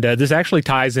 And this actually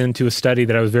ties into a study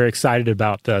that I was very excited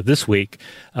about this week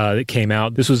that came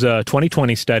out. This was a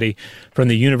 2020 study from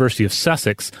the University of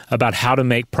Sussex about how to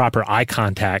make proper eye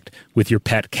contact with your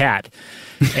pet cat.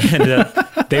 And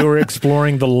they were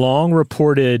exploring the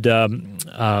long-reported the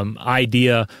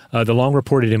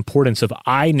long-reported importance of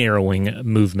eye-narrowing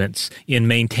movements in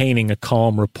maintaining a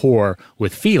calm rapport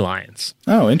with felines.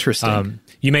 Oh, interesting.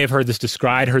 You may have heard this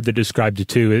described. Heard that described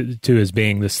too as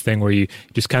being this thing where you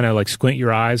just kind of like squint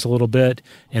your eyes a little bit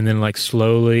and then like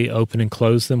slowly open and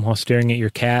close them while staring at your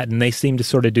cat, and they seem to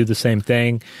sort of do the same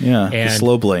thing. Yeah, the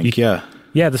slow blink. Yeah,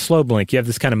 the slow blink. You have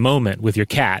this kind of moment with your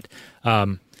cat.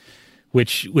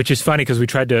 which is funny because we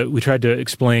tried to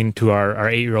explain to our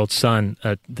 8-year-old son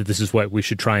that this is what we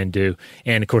should try and do,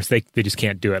 and of course they just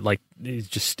can't do it. Like, it's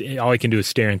just all he can do is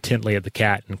stare intently at the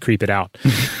cat and creep it out.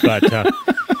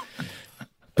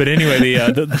 But anyway,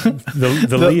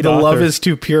 the lead author, love is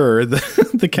too pure.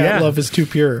 The cat love is too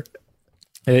pure.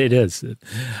 It is.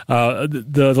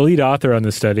 The lead author on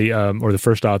this study, or the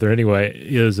first author anyway,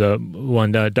 is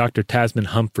Dr. Tasman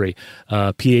Humphrey,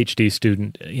 PhD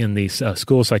student in the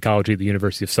School of Psychology at the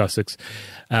University of Sussex.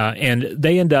 And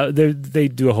they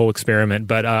do a whole experiment,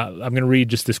 but I'm going to read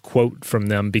just this quote from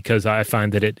them because I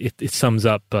find that it sums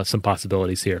up some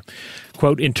possibilities here.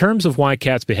 Quote, "In terms of why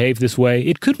cats behave this way,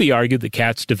 it could be argued that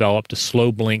cats developed a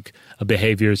slow blink of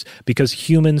behaviors because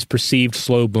humans perceived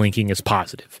slow blinking as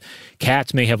positive.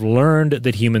 Cats may have learned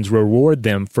that humans reward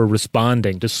them for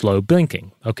responding to slow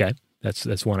blinking." Okay,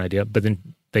 that's one idea. But then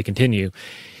they continue.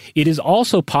 "It is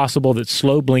also possible that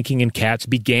slow blinking in cats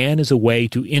began as a way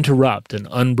to interrupt an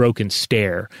unbroken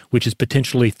stare, which is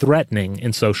potentially threatening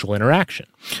in social interaction."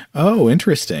 Oh,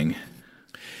 interesting.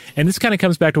 And this kind of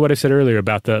comes back to what I said earlier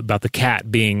about the cat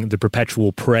being the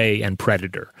perpetual prey and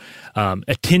predator.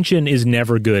 Attention is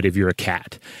never good if you're a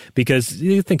cat, because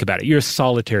you think about it, you're a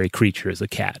solitary creature as a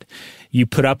cat. You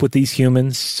put up with these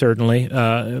humans, certainly.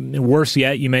 Worse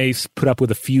yet, you may put up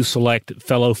with a few select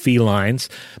fellow felines,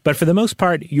 but for the most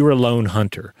part, you're a lone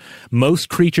hunter. Most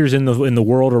creatures in the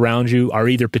world around you are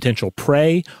either potential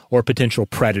prey or potential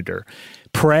predator.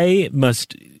 Prey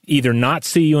must either not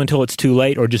see you until it's too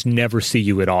late or just never see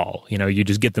you at all. You know, you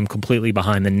just get them completely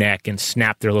behind the neck and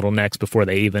snap their little necks before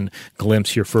they even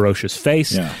glimpse your ferocious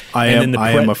face. Yeah. I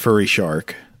am a furry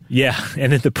shark. Yeah,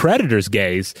 and in the predator's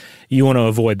gaze, you want to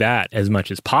avoid that as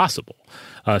much as possible.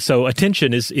 So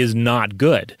attention is not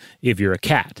good if you're a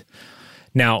cat.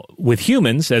 Now, with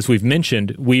humans, as we've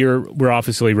mentioned, we're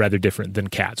obviously rather different than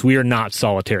cats. We are not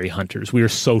solitary hunters. We are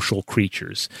social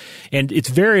creatures. And it's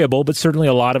variable, but certainly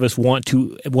a lot of us want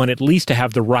at least to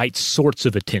have the right sorts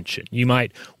of attention. You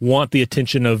might want the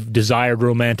attention of desired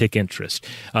romantic interest.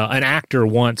 An actor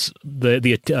wants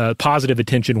the positive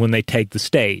attention when they take the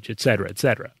stage, et cetera, et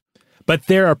cetera. But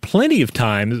there are plenty of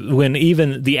times when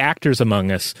even the actors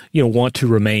among us, want to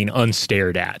remain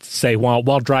unstared at, say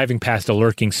while driving past a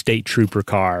lurking state trooper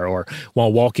car, or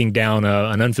while walking down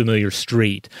an unfamiliar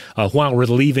street, while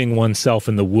relieving oneself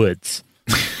in the woods.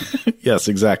 Yes,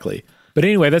 exactly. But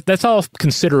anyway, that's all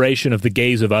consideration of the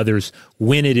gaze of others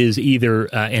when it is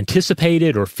either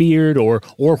anticipated or feared, or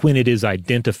when it is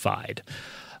identified.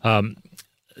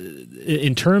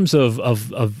 In terms of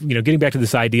getting back to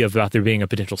this idea about there being a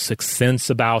potential sixth sense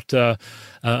about the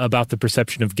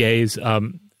perception of gaze,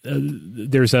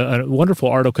 there's a wonderful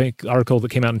article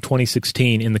that came out in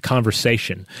 2016 in The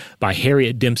Conversation by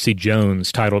Harriet Dempsey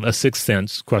Jones titled "A Sixth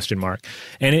Sense?"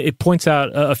 And it points out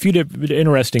a few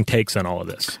interesting takes on all of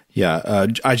this. Yeah,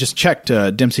 I just checked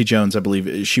Dempsey Jones. I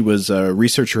believe she was a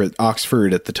researcher at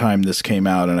Oxford at the time this came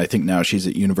out, and I think now she's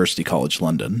at University College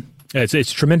London. It's a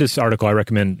tremendous article. I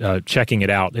recommend checking it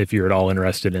out if you're at all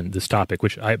interested in this topic,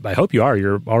 which I hope you are.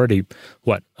 You're already,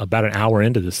 about an hour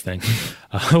into this thing.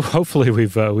 Hopefully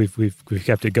we've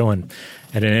kept it going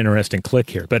at an interesting click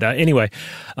here. But anyway,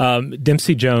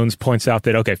 Dempsey Jones points out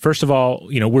that, okay, first of all,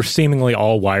 we're seemingly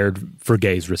all wired for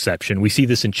gaze reception. We see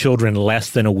this in children less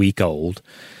than a week old.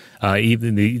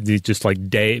 Even just like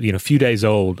few days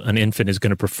old, an infant is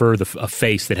going to prefer a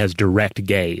face that has direct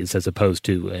gaze as opposed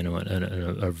to an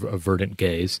avertant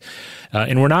gaze.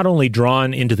 And we're not only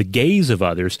drawn into the gaze of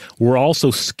others, we're also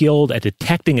skilled at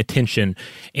detecting attention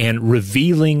and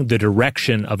revealing the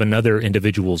direction of another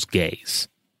individual's gaze.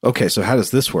 Okay, so how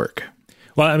does this work?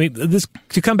 Well, I mean,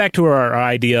 to come back to our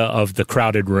idea of the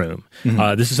crowded room,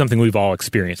 this is something we've all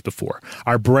experienced before.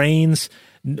 Our brains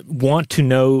want to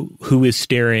know who is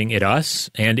staring at us,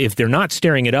 and if they're not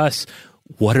staring at us,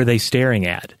 what are they staring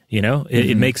at?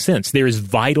 It makes sense. There is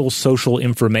vital social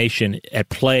information at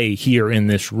play here in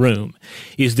this room.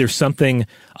 Is there something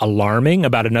alarming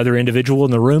about another individual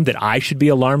in the room that I should be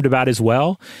alarmed about as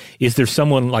well? Is there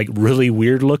someone like really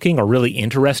weird looking or really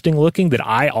interesting looking that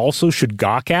I also should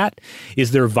gawk at?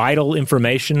 Is there vital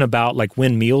information about like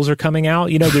when meals are coming out?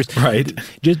 There's right.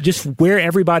 Just where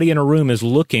everybody in a room is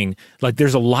looking, like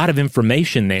there's a lot of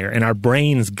information there, and our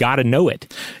brains got to know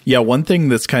it. Yeah, one thing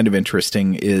that's kind of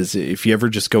interesting is if you ever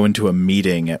just go into a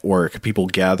meeting at work, people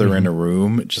gather in a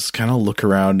room, just kind of look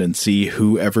around and see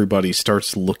who everybody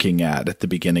starts looking at the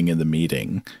beginning of the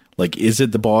meeting. Like, is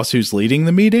it the boss who's leading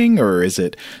the meeting, or is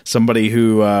it somebody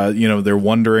who, they're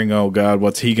wondering, oh God,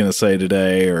 what's he going to say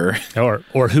today? Or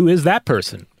who is that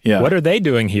person? Yeah. What are they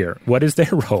doing here? What is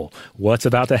their role? What's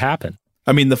about to happen?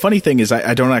 I mean, the funny thing is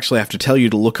I don't actually have to tell you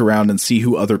to look around and see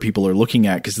who other people are looking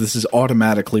at, because this is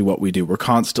automatically what we do. We're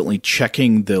constantly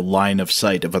checking the line of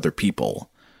sight of other people.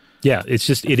 Yeah,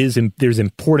 there's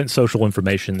important social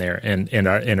information there, and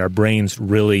our brains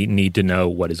really need to know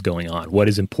what is going on, what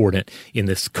is important in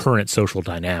this current social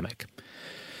dynamic.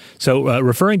 So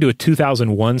referring to a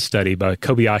 2001 study by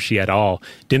Kobayashi et al.,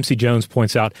 Dempsey Jones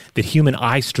points out that human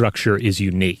eye structure is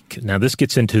unique. Now, this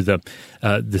gets into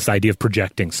this idea of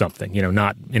projecting something,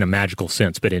 not in a magical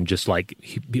sense, but in just like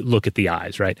look at the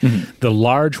eyes, right? Mm-hmm. The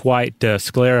large white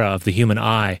sclera of the human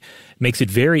eye makes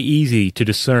it very easy to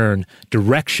discern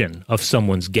direction of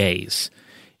someone's gaze.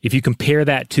 If you compare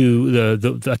that to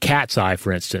the cat's eye,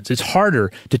 for instance, it's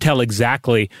harder to tell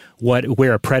exactly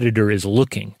where a predator is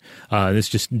looking. It's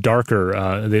just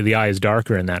darker. The eye is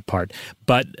darker in that part.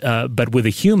 But with a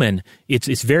human,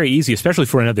 it's very easy, especially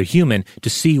for another human,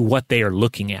 to see what they are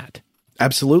looking at.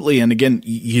 Absolutely. And again,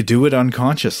 you do it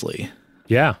unconsciously.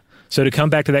 Yeah. So to come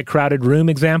back to that crowded room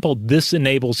example, this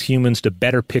enables humans to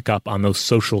better pick up on those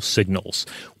social signals.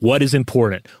 What is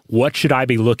important? What should I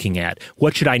be looking at?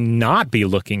 What should I not be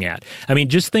looking at? I mean,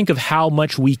 just think of how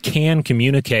much we can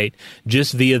communicate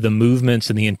just via the movements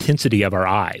and the intensity of our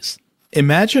eyes.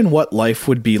 Imagine what life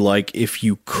would be like if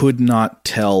you could not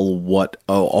tell what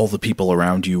all the people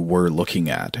around you were looking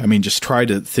at. I mean, just try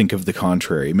to think of the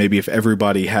contrary. Maybe if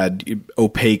everybody had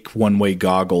opaque one-way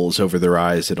goggles over their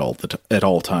eyes at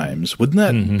all times. Wouldn't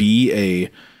that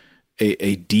be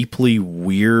a deeply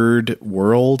weird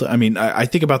world? I mean, I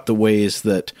think about the ways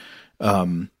that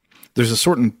there's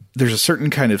a certain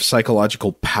kind of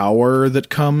psychological power that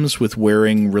comes with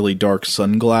wearing really dark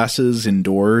sunglasses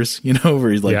indoors,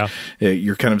 where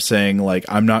you're kind of saying like,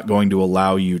 I'm not going to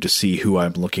allow you to see who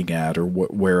I'm looking at or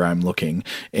where I'm looking.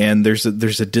 And there's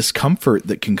a discomfort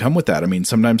that can come with that. I mean,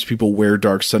 sometimes people wear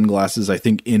dark sunglasses, I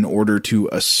think, in order to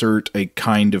assert a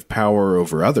kind of power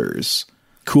over others.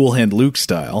 Cool Hand Luke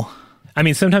style. I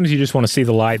mean, sometimes you just want to see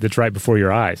the light that's right before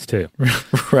your eyes, too.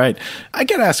 Right. I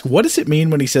got to ask, what does it mean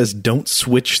when he says, don't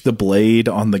switch the blade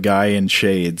on the guy in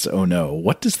shades? Oh, no.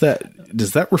 What does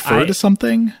that refer to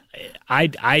something?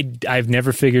 I've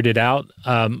never figured it out.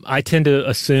 I tend to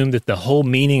assume that the whole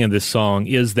meaning of this song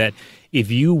is that if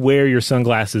you wear your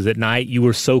sunglasses at night, you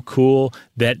are so cool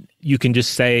that you can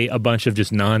just say a bunch of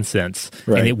just nonsense,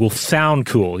 right, and it will sound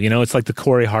cool. It's like the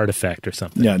Corey Hart effect or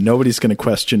something. Yeah, nobody's going to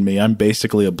question me. I'm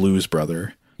basically a blues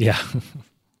brother. Yeah.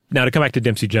 Now, to come back to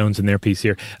Dempsey Jones and their piece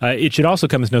here, it should also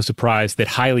come as no surprise that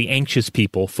highly anxious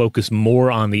people focus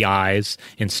more on the eyes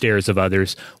and stares of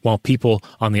others, while people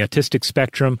on the autistic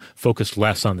spectrum focus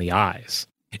less on the eyes.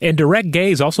 And direct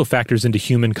gaze also factors into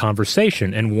human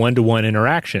conversation and one-to-one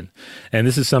interaction. And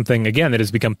this is something, again, that has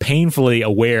become painfully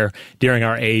aware during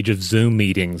our age of Zoom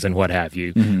meetings and what have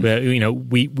you. Mm-hmm.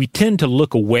 We tend to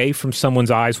look away from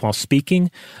someone's eyes while speaking,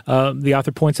 the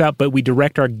author points out, but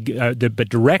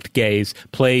direct gaze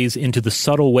plays into the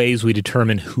subtle ways we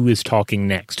determine who is talking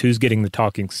next, who's getting the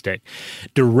talking stick.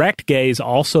 Direct gaze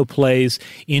also plays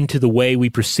into the way we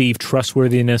perceive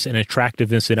trustworthiness and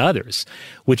attractiveness in others,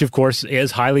 which, of course,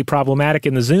 is highly problematic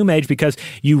in the Zoom age because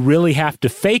you really have to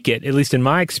fake it, at least in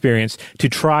my experience, to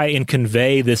try and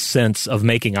convey this sense of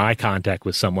making eye contact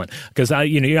with someone. Because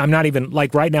I'm not even,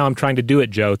 like right now I'm trying to do it,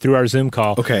 Joe, through our Zoom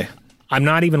call. Okay. I'm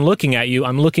not even looking at you.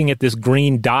 I'm looking at this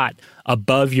green dot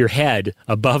above your head,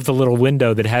 above the little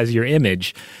window that has your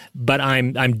image. But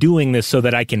I'm doing this so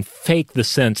that I can fake the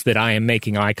sense that I am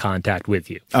making eye contact with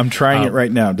you. I'm trying it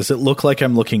right now. Does it look like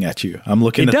I'm looking at you? I'm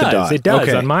looking at the dot. It does.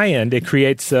 Okay. On my end, it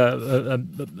creates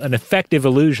an effective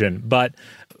illusion, but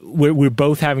we're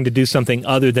both having to do something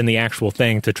other than the actual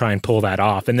thing to try and pull that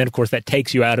off. And then, of course, that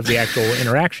takes you out of the actual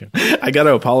interaction. I got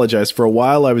to apologize. For a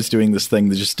while, I was doing this thing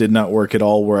that just did not work at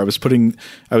all, where I was putting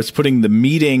the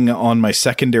meeting on my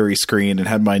secondary screen and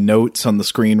had my notes on the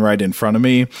screen right in front of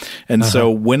me. And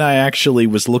so when I actually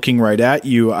was looking right at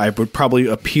you, I would probably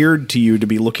appeared to you to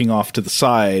be looking off to the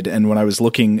side. And when I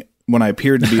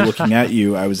appeared to be looking at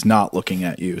you, I was not looking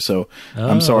at you. So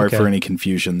I'm sorry for any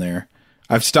confusion there.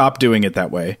 I've stopped doing it that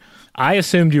way. I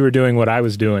assumed you were doing what I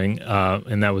was doing,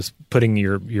 and that was putting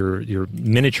your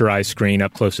miniaturized screen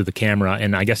up close to the camera,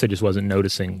 and I guess I just wasn't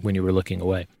noticing when you were looking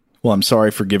away. Well, I'm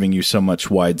sorry for giving you so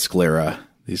much wide sclera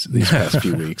these past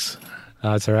few weeks.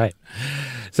 That's all right.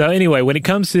 So anyway, when it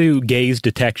comes to gaze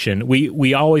detection,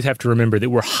 we always have to remember that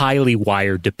we're highly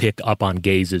wired to pick up on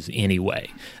gazes anyway.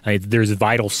 There's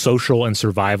vital social and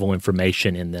survival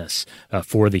information in this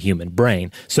for the human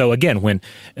brain. So again, when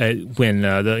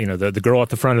the girl at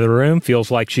the front of the room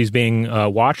feels like she's being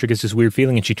watched or gets this weird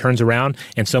feeling, and she turns around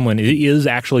and someone is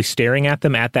actually staring at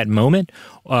them at that moment,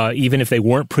 even if they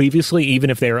weren't previously, even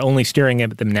if they are only staring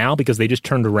at them now because they just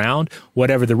turned around,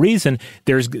 whatever the reason,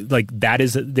 they're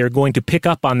going to pick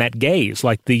up on that gaze.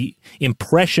 Like the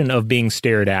impression of being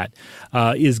stared at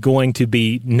is going to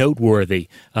be noteworthy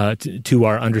to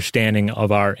our understanding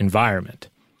of our environment.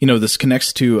 You know, this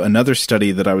connects to another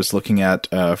study that I was looking at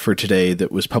for today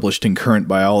that was published in Current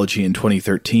Biology in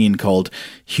 2013 called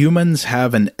Humans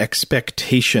Have an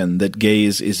Expectation That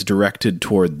Gaze is Directed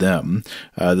Toward Them.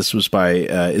 This was by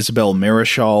Isabel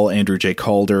Marischal, Andrew J.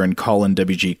 Calder, and Colin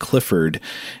W.G. Clifford.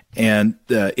 And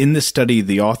in this study,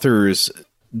 the authors...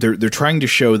 They're trying to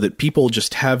show that people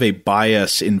just have a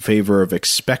bias in favor of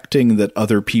expecting that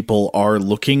other people are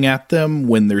looking at them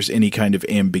when there's any kind of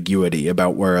ambiguity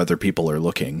about where other people are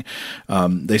looking.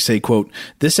 They say, quote,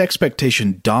 "This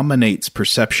expectation dominates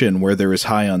perception where there is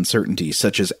high uncertainty,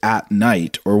 such as at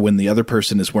night or when the other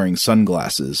person is wearing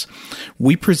sunglasses.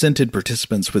 We presented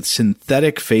participants with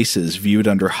synthetic faces viewed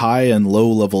under high and low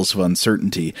levels of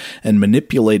uncertainty and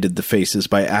manipulated the faces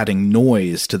by adding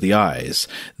noise to the eyes.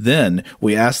 Then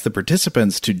we asked the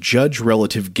participants to judge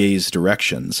relative gaze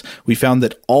directions. We found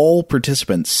that all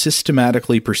participants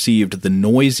systematically perceived the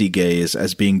noisy gaze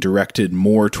as being directed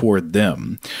more toward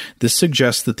them. This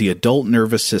suggests that the adult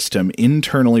nervous system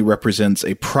internally represents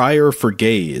a prior for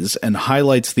gaze and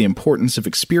highlights the importance of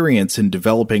experience in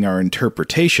developing our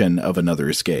interpretation of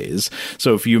another's gaze."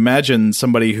 So if you imagine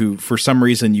somebody who, for some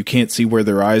reason, you can't see where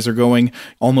their eyes are going,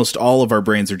 almost all of our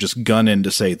brains are just gunning to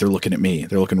say, they're looking at me.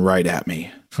 They're looking right at me.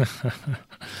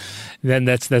 Then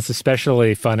that's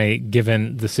especially funny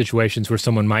given the situations where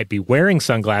someone might be wearing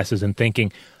sunglasses and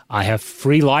thinking, I have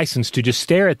free license to just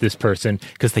stare at this person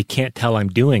because they can't tell I'm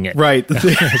doing it. Right.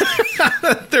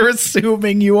 They're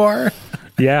assuming you are.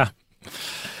 Yeah.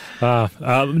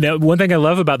 Now, one thing I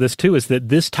love about this, too, is that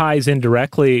this ties in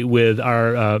directly with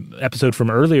our episode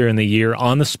from earlier in the year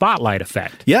on the spotlight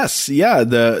effect. Yes, yeah.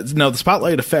 The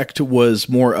spotlight effect was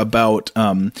more about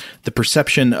the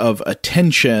perception of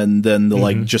attention than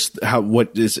the just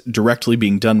what is directly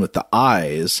being done with the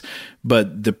eyes.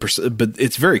 But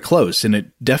it's very close, and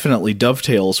it definitely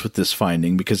dovetails with this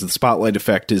finding because the spotlight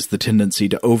effect is the tendency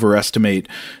to overestimate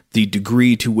the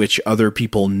degree to which other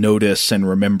people notice and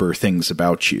remember things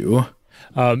about you.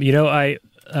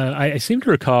 I seem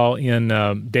to recall in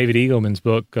David Eagleman's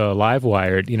book Live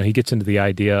Wired, he gets into the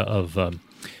idea of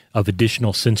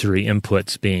additional sensory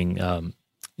inputs being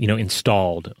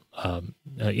installed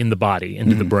in the body,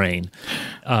 into the brain.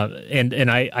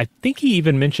 And I think he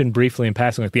even mentioned briefly in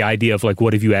passing, like the idea of like,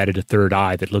 what if you added a third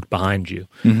eye that looked behind you?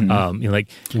 Like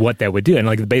what that would do. And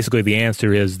like basically the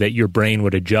answer is that your brain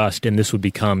would adjust and this would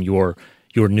become your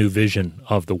new vision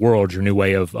of the world, your new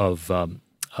way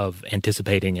of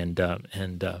anticipating and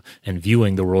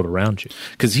viewing the world around you.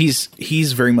 Because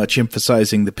he's very much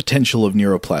emphasizing the potential of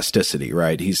neuroplasticity,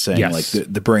 right? He's saying like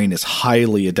the brain is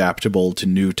highly adaptable to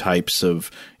new types of,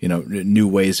 new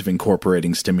ways of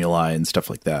incorporating stimuli and stuff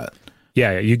like that.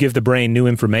 Yeah, you give the brain new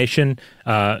information,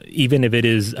 even if it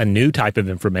is a new type of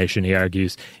information, he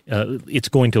argues, it's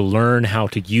going to learn how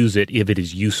to use it if it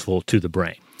is useful to the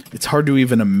brain. It's hard to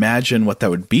even imagine what that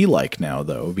would be like now,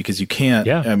 though, because you can't,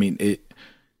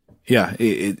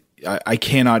 I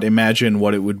cannot imagine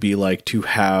what it would be like to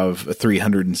have a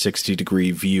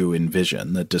 360-degree view in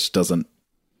vision. That just doesn't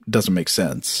make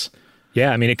sense.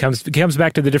 Yeah, I mean, it comes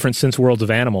back to the different sense worlds of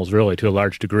animals, really, to a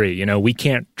large degree. We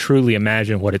can't truly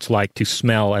imagine what it's like to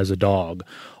smell as a dog,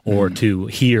 or to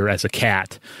hear as a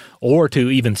cat, or to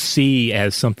even see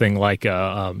as something like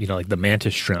like the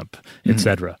mantis shrimp,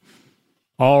 etc.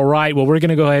 All right. Well, we're going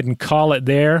to go ahead and call it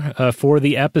there for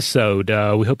the episode.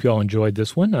 We hope you all enjoyed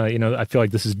this one. I feel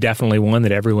like this is definitely one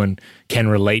that everyone can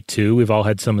relate to. We've all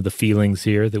had some of the feelings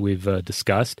here that we've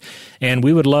discussed, and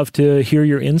we would love to hear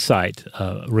your insight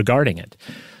regarding it.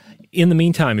 In the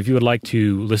meantime, if you would like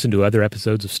to listen to other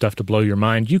episodes of Stuff to Blow Your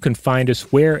Mind, you can find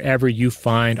us wherever you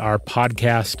find our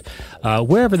podcast.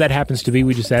 Wherever that happens to be,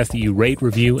 we just ask that you rate,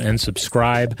 review, and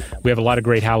subscribe. We have a lot of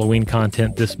great Halloween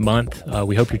content this month.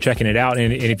 We hope you're checking it out.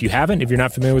 And if you haven't, if you're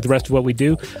not familiar with the rest of what we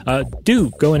do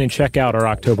go in and check out our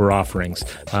October offerings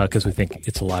because we think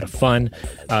it's a lot of fun.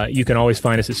 You can always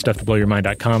find us at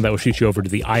StuffToBlowYourMind.com. That will shoot you over to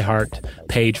the iHeart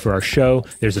page for our show.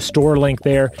 There's a store link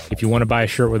there. If you want to buy a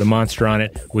shirt with a monster on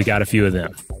it, we got a few of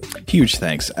them. Huge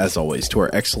thanks, as always, to our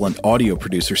excellent audio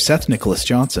producer, Seth Nicholas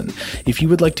Johnson. If you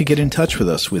would like to get in touch with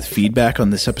us with feedback on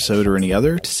this episode or any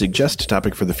other, to suggest a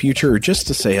topic for the future, or just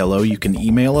to say hello, you can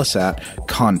email us at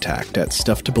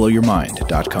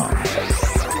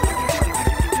contact@stufftoblowyourmind.com.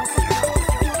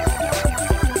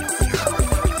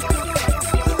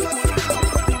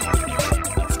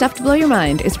 Stuff to Blow Your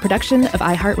Mind is a production of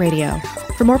iHeartRadio.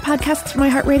 For more podcasts from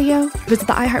iHeartRadio, visit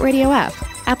the iHeartRadio app,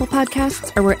 Apple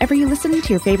Podcasts, or wherever you listen to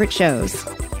your favorite shows.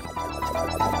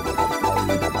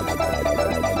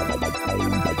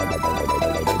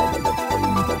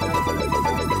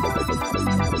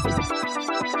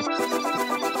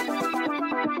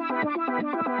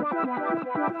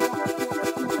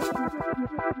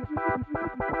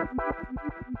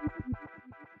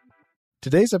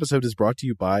 Today's episode is brought to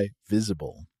you by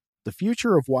Visible. The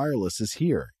future of wireless is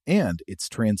here, and it's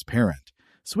transparent.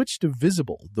 Switch to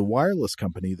Visible, the wireless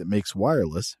company that makes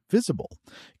wireless visible.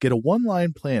 Get a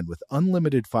one-line plan with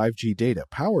unlimited 5G data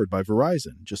powered by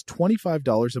Verizon, just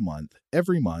 $25 a month,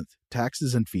 every month,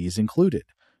 taxes and fees included.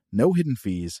 No hidden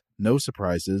fees, no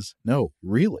surprises, no,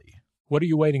 really. What are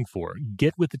you waiting for?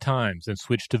 Get with the times and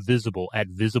switch to Visible at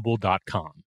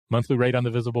Visible.com. Monthly rate on the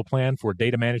Visible plan. For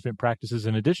data management practices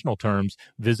and additional terms,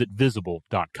 visit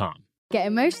Visible.com. Get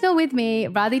emotional with me,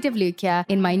 Radhi Devlukia,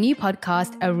 in my new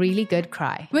podcast, A Really Good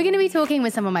Cry. We're going to be talking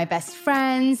with some of my best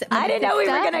friends. I didn't know we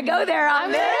were going to go there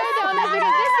on this.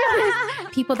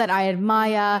 People that I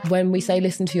admire. When we say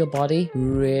listen to your body,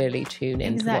 really tune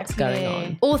into what's going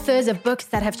on. Authors of books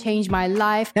that have changed my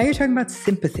life. Now you're talking about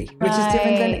sympathy, which is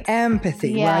different than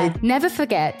empathy, right? Never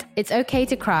forget, it's okay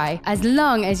to cry as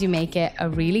long as you make it a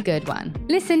really good one.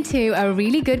 Listen to A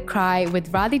Really Good Cry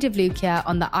with Radhi Devlukia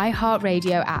on the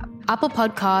iHeartRadio app, Apple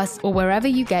Podcasts, or wherever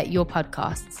you get your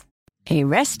podcasts. A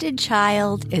rested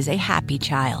child is a happy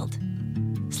child.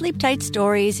 Sleep Tight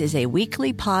Stories is a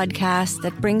weekly podcast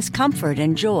that brings comfort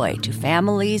and joy to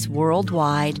families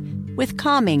worldwide with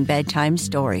calming bedtime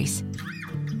stories.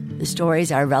 The stories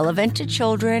are relevant to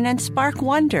children and spark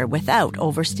wonder without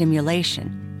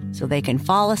overstimulation, so they can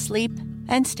fall asleep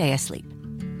and stay asleep.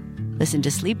 Listen to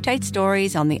Sleep Tight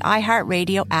Stories on the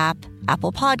iHeartRadio app,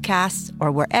 Apple Podcasts, or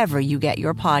wherever you get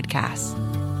your podcasts.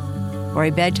 For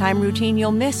a bedtime routine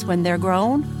you'll miss when they're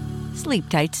grown, Sleep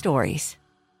Tight Stories.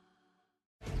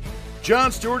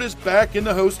 Jon Stewart is back in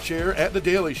the host chair at The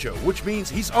Daily Show, which means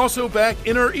he's also back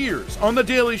in our ears on The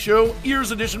Daily Show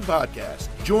Ears Edition podcast.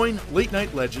 Join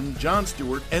late-night legend Jon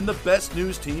Stewart and the best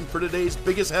news team for today's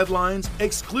biggest headlines,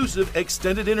 exclusive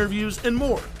extended interviews, and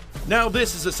more. Now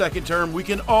this is a second term we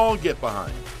can all get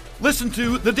behind. Listen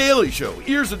to The Daily Show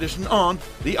Ears Edition on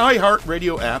the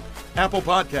iHeartRadio app, Apple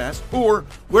Podcasts, or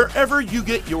wherever you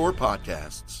get your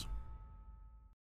podcasts.